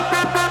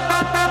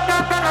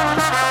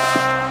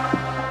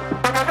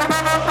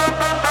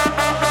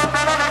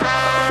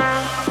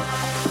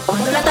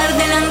 Cuando la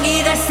tarde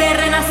languidece,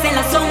 renace en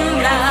las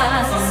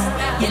sombras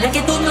y en la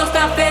quietud los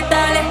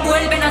cafetales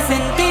vuelven a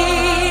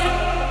sentir.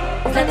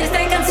 Es la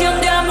triste canción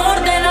de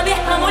amor de la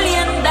vieja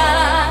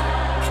molienda.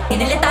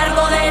 En el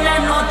letargo de la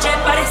noche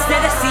parece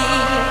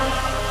decir.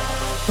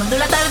 Cuando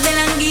la tarde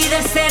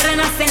languidece,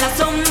 renace en las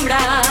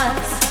sombras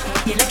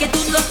y en la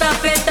quietud los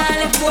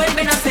cafetales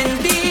vuelven a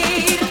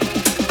sentir.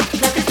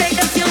 La triste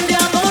canción de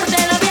amor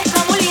de la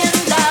vieja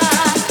molienda.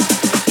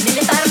 En el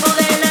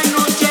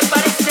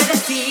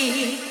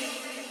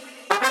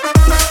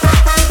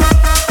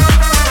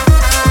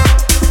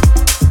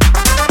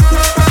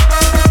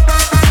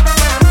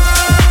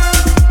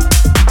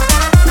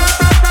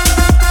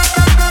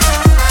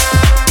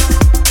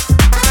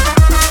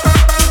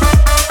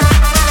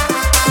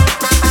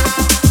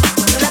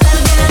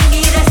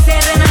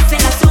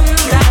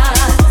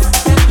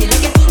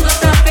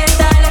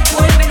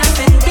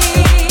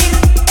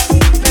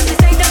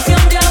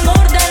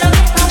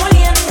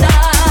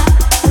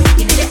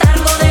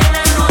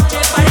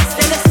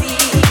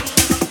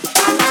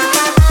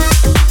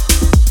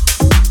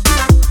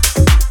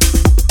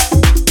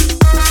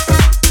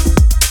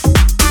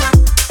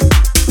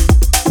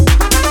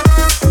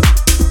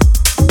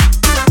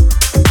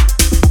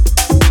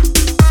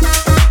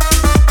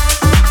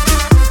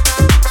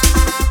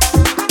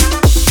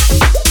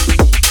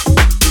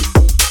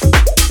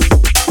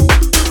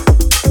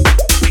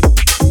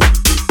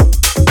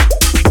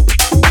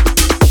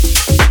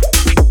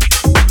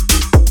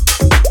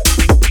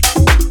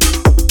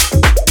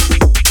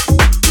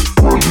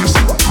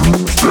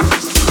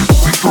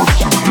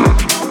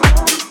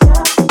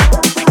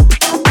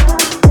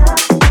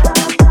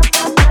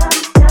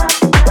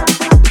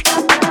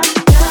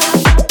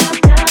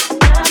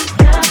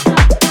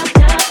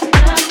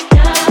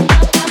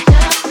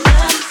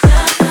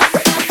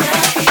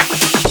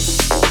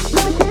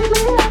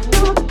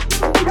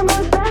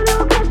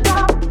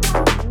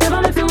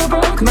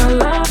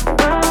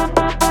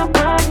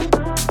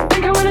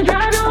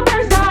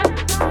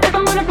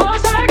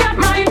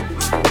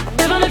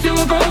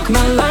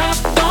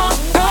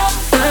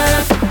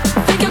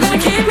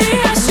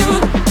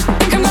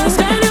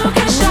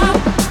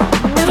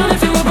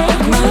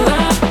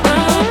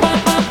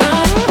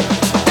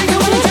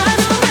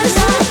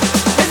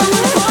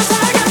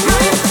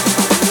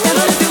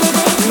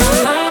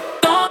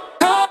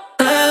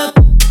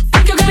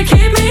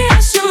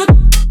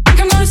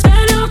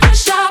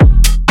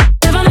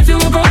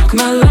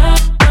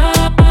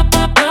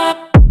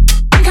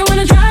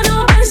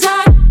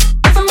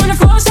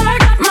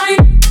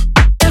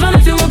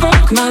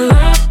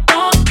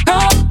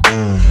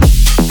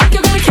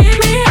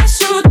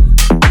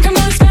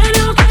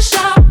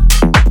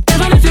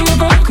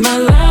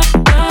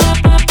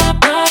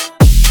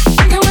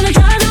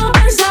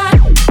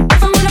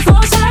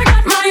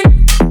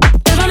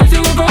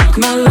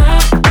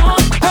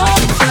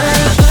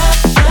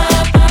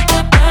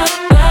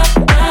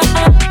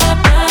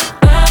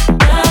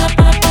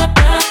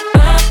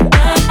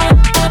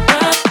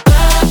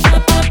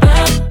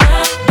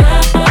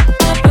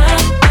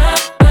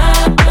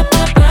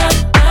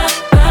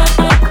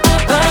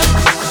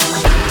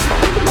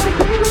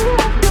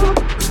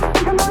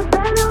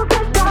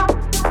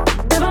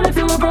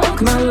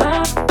broke my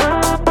love.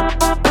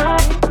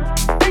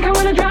 Think I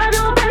wanna drive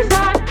you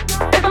inside.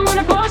 If I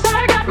wanna force,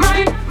 I got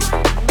mine.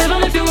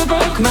 Even if you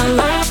broke my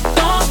love.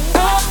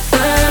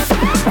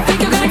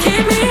 Think you're gonna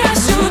keep me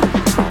as shoot.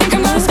 Think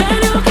I'm gonna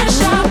spend your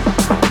cash out.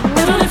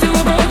 Even if you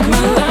broke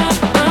my love.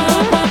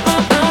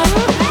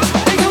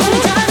 Think I wanna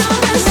drive you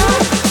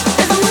inside.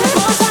 If I wanna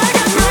force, I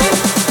got mine.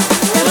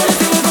 Even if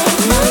you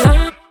broke my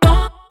love.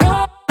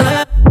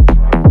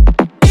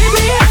 Keep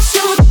me as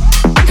shoot.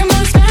 Think I'm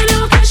gonna spend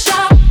your cash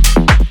out.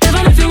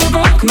 Even if you broke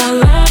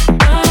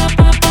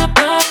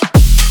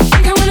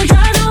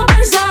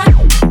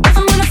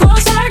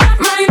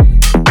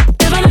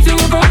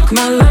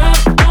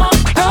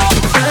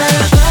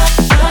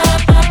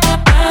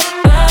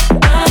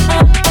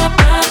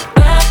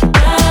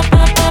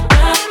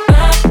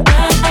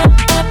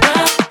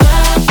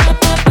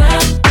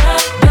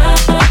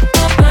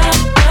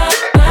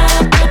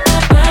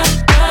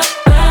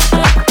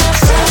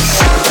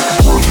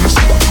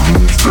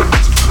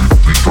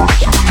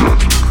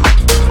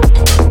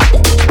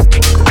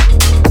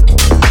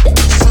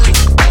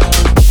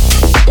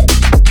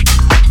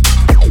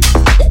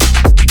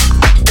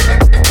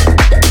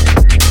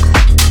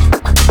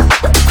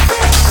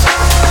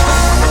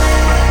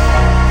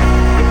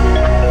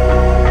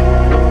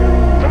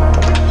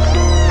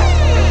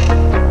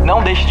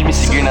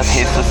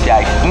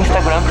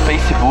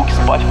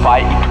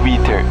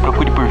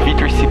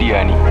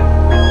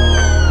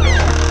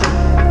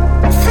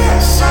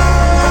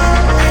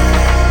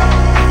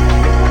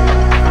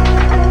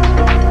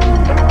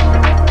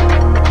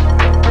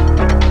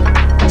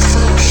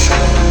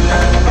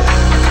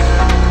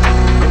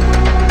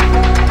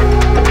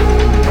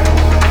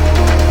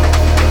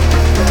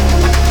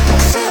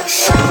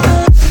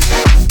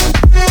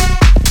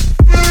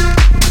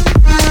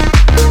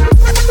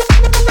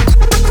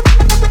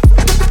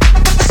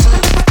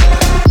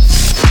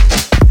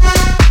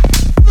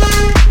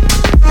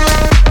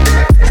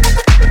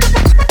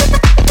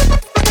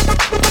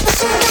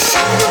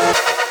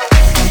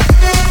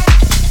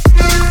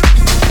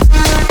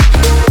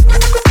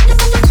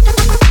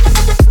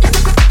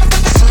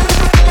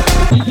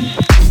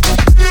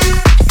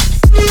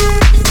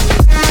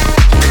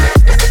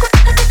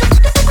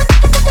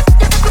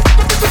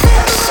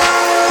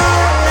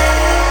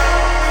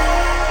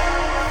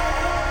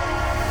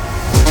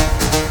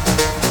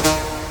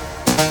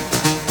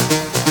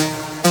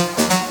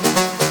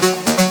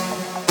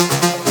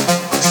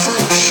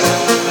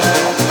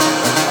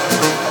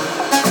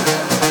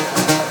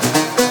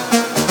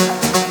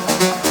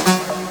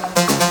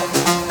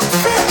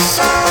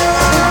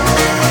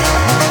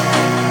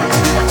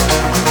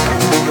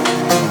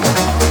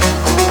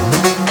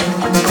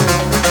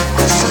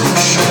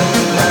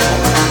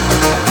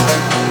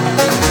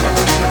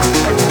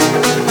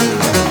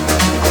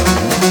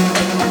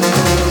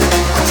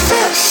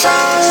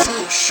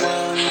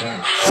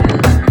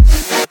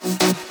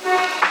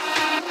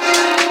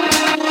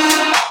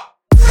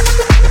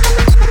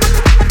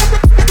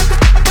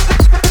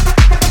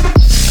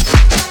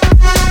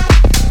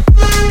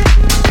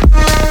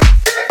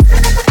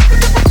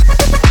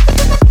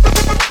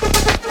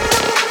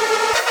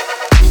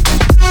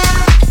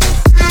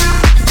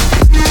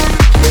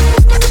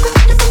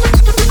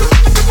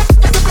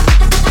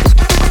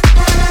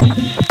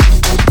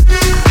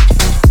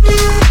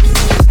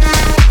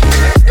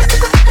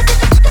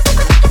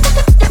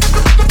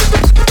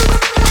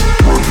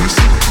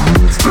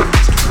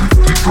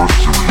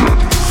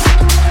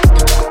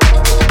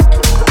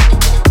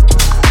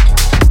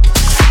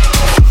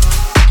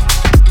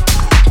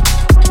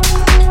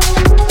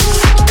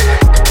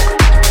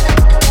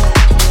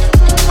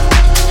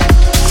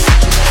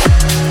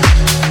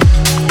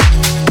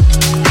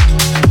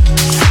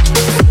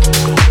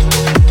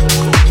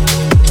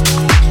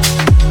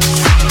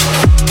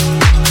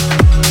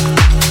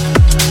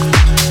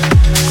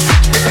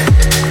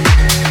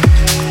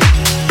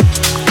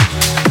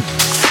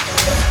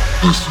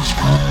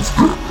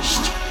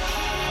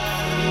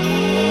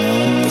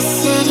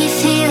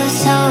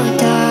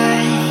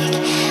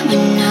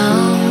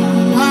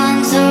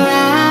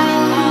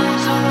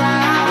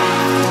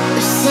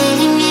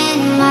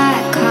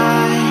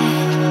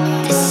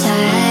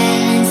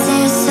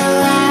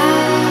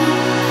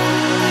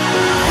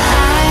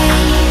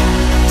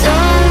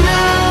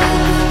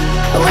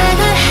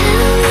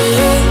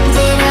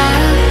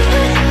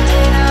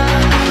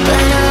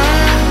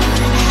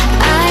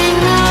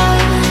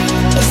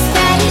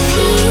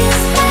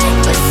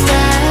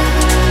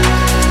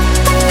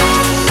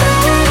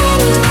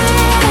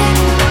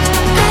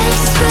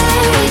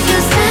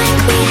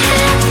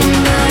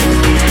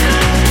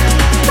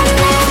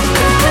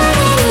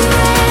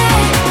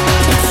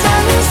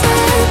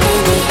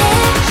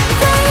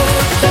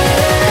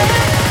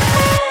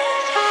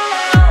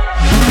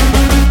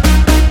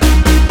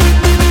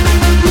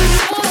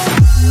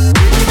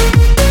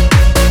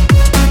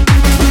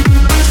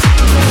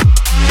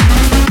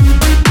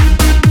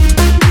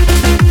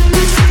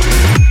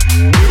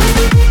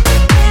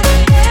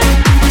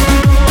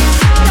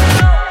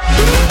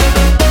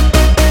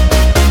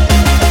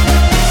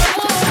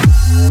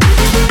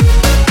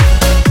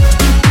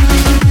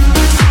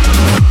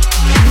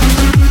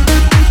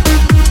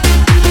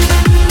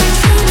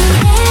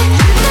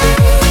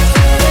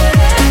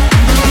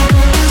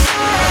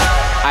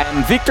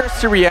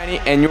Sirianni,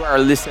 and you are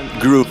listening to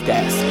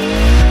Groovecast.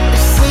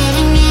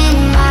 Sitting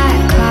in my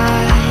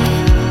car,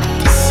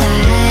 the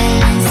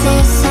silence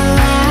is so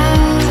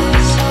loud.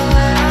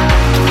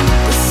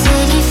 The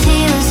city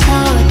feels so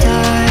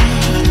dark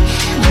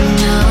when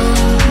no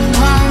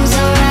one's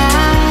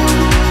around.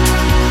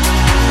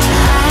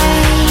 I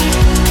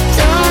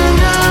don't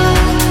know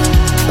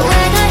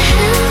where the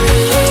hell we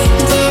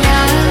ended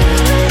up,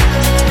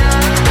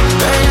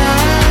 but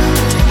all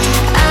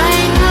I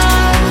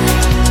know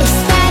is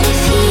that it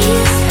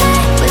feels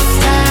like we're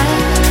stuck.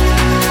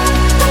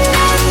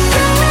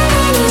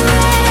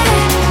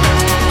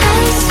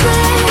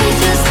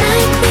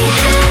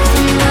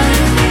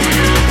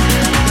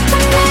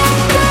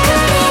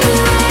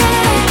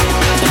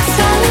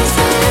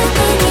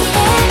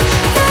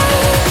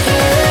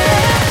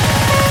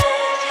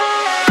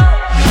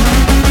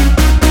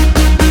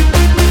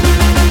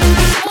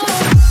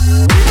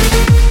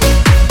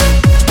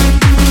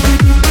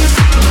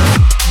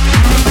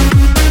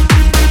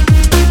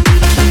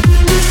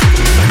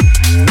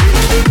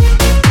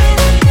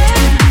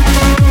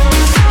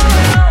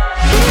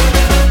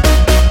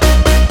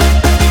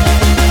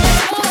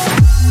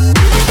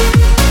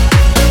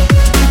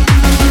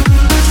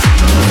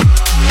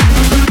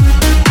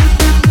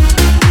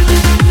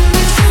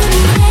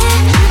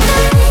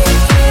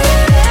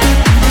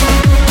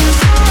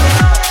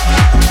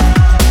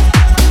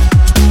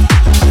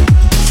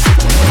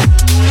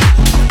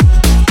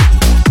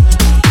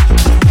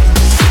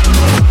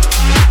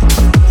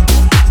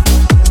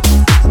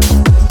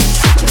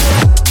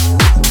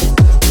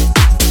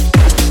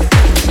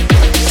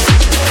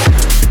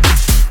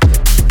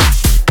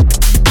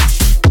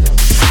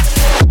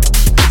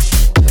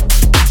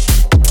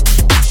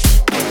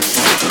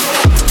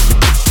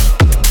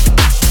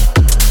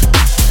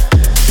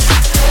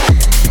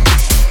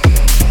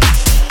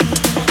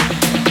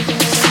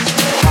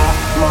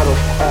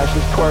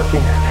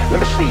 Let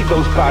me see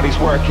those bodies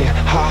working.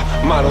 Hot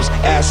models,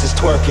 asses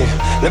twerking.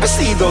 Let me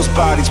see those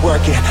bodies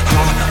working.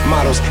 Hot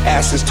models,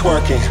 asses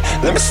twerking.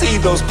 Let me see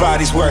those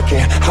bodies working.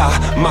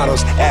 Hot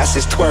models,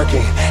 asses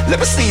twerking. Let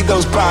me see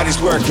those bodies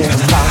working.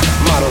 Hot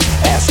models,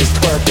 asses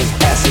twerking.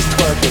 Asses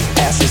twerking.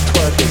 Asses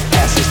twerking.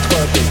 Asses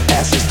twerking.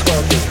 Asses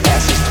twerking.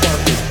 Asses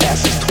twerking.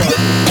 Asses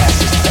twerking.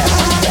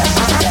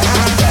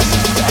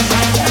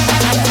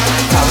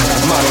 Hot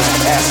models,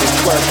 asses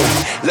twerking.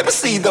 Let me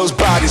see those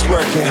bodies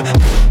working.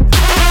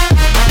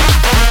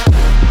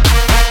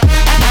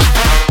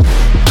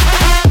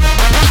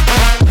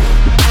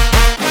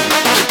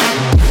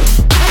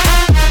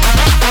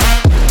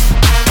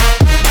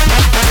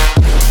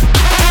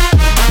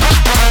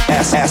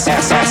 Ass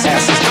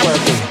is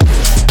twerking.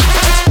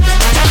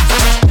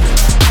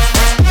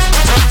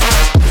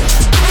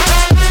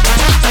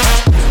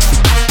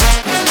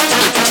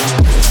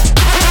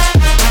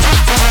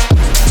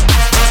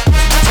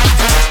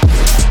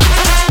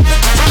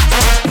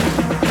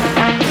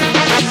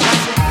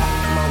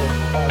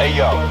 Hey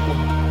yo,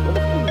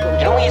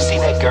 you know when you see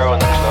that girl in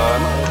the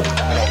club,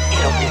 you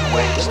don't get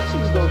wasted.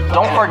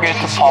 Don't forget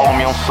to follow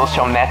me on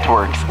social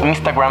networks,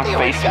 Instagram,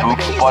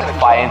 Facebook,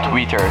 Spotify, and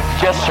Twitter.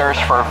 Just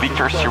search for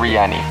Victor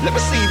Sirianni. Let me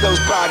see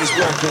those bodies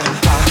working.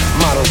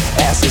 Models,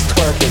 asses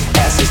twerking,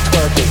 asses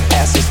twerking,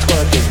 asses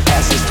twerking,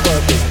 asses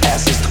twerking,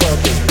 asses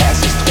twerking,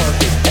 asses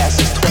twerking,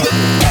 asses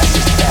twerking,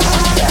 asses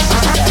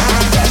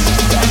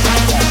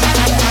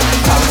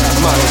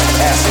models,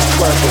 asses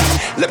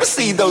twerking. Let me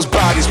see those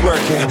bodies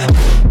working.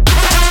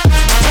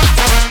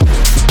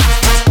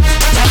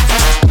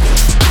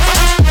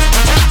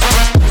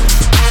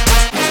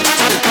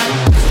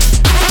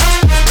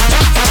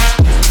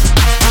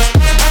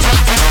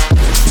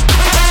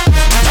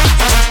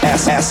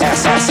 Ass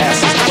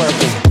is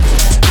twerking.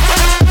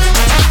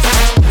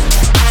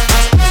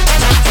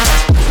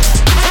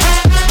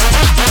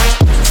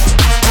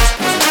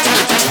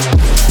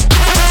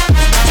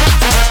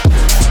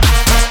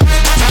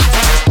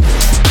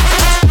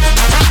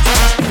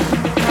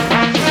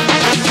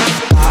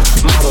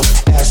 Hot models,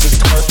 asses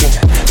twerking.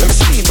 Let me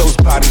see those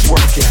bodies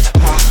working.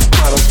 Hot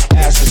models,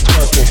 asses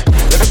twerking.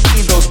 Let me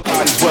see those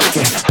bodies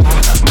working.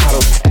 Hot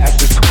models,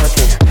 asses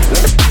twerking.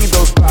 Let me see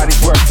those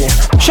bodies working.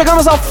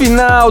 Chegamos ao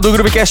final do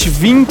Groovecast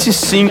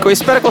 25. Eu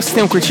espero que vocês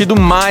tenham curtido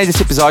mais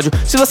esse episódio.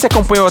 Se você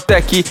acompanhou até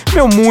aqui,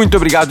 meu muito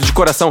obrigado de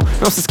coração.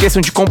 Não se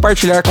esqueçam de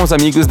compartilhar com os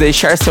amigos,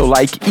 deixar seu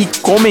like e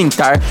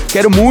comentar.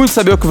 Quero muito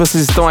saber o que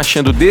vocês estão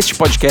achando deste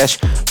podcast.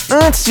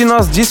 Antes de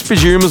nós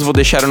despedirmos, vou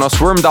deixar o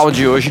nosso warm down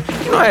de hoje,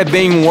 que não é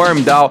bem um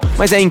warm down,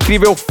 mas é a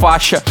incrível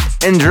faixa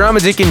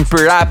Andromedic in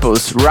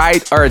Puraples,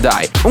 Ride or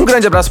Die. Um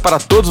grande abraço para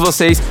todos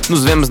vocês.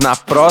 Nos vemos na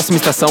próxima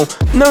estação.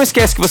 Não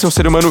esquece que você é um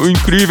ser humano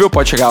incrível,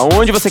 pode chegar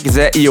onde você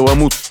quiser e eu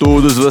amo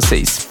todos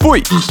vocês.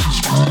 Fui!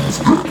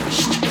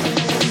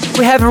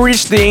 We have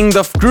reached the end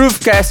of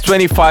Groovecast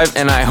 25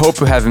 and I hope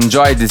you have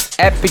enjoyed this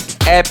epic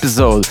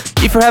episode.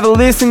 If you have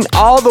listened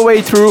all the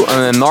way through,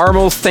 a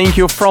normal thank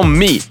you from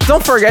me.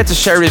 Don't forget to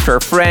share with your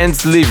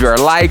friends, leave your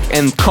like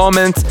and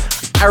comment.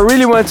 I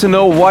really want to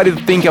know what you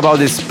think about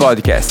this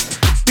podcast.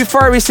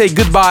 Before we say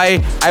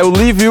goodbye, I will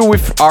leave you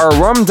with our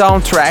warm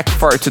down track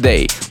for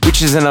today, which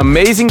which is an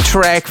amazing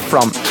track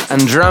from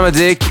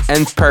Andromedic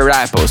and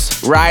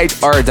Parapos, Ride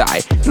or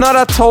Die. Not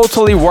a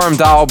totally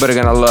warmed out, but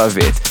you're gonna love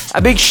it.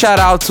 A big shout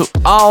out to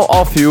all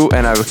of you,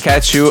 and I will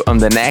catch you on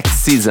the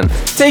next season.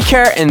 Take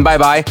care and bye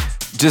bye.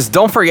 Just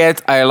don't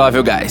forget, I love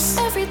you guys.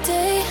 Every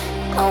day,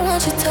 I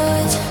want your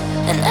touch.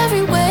 In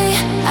every way,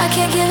 I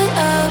can't give it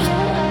up.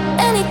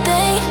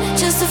 Anything,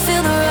 just to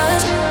feel the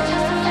rush.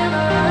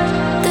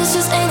 This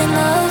just ain't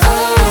enough.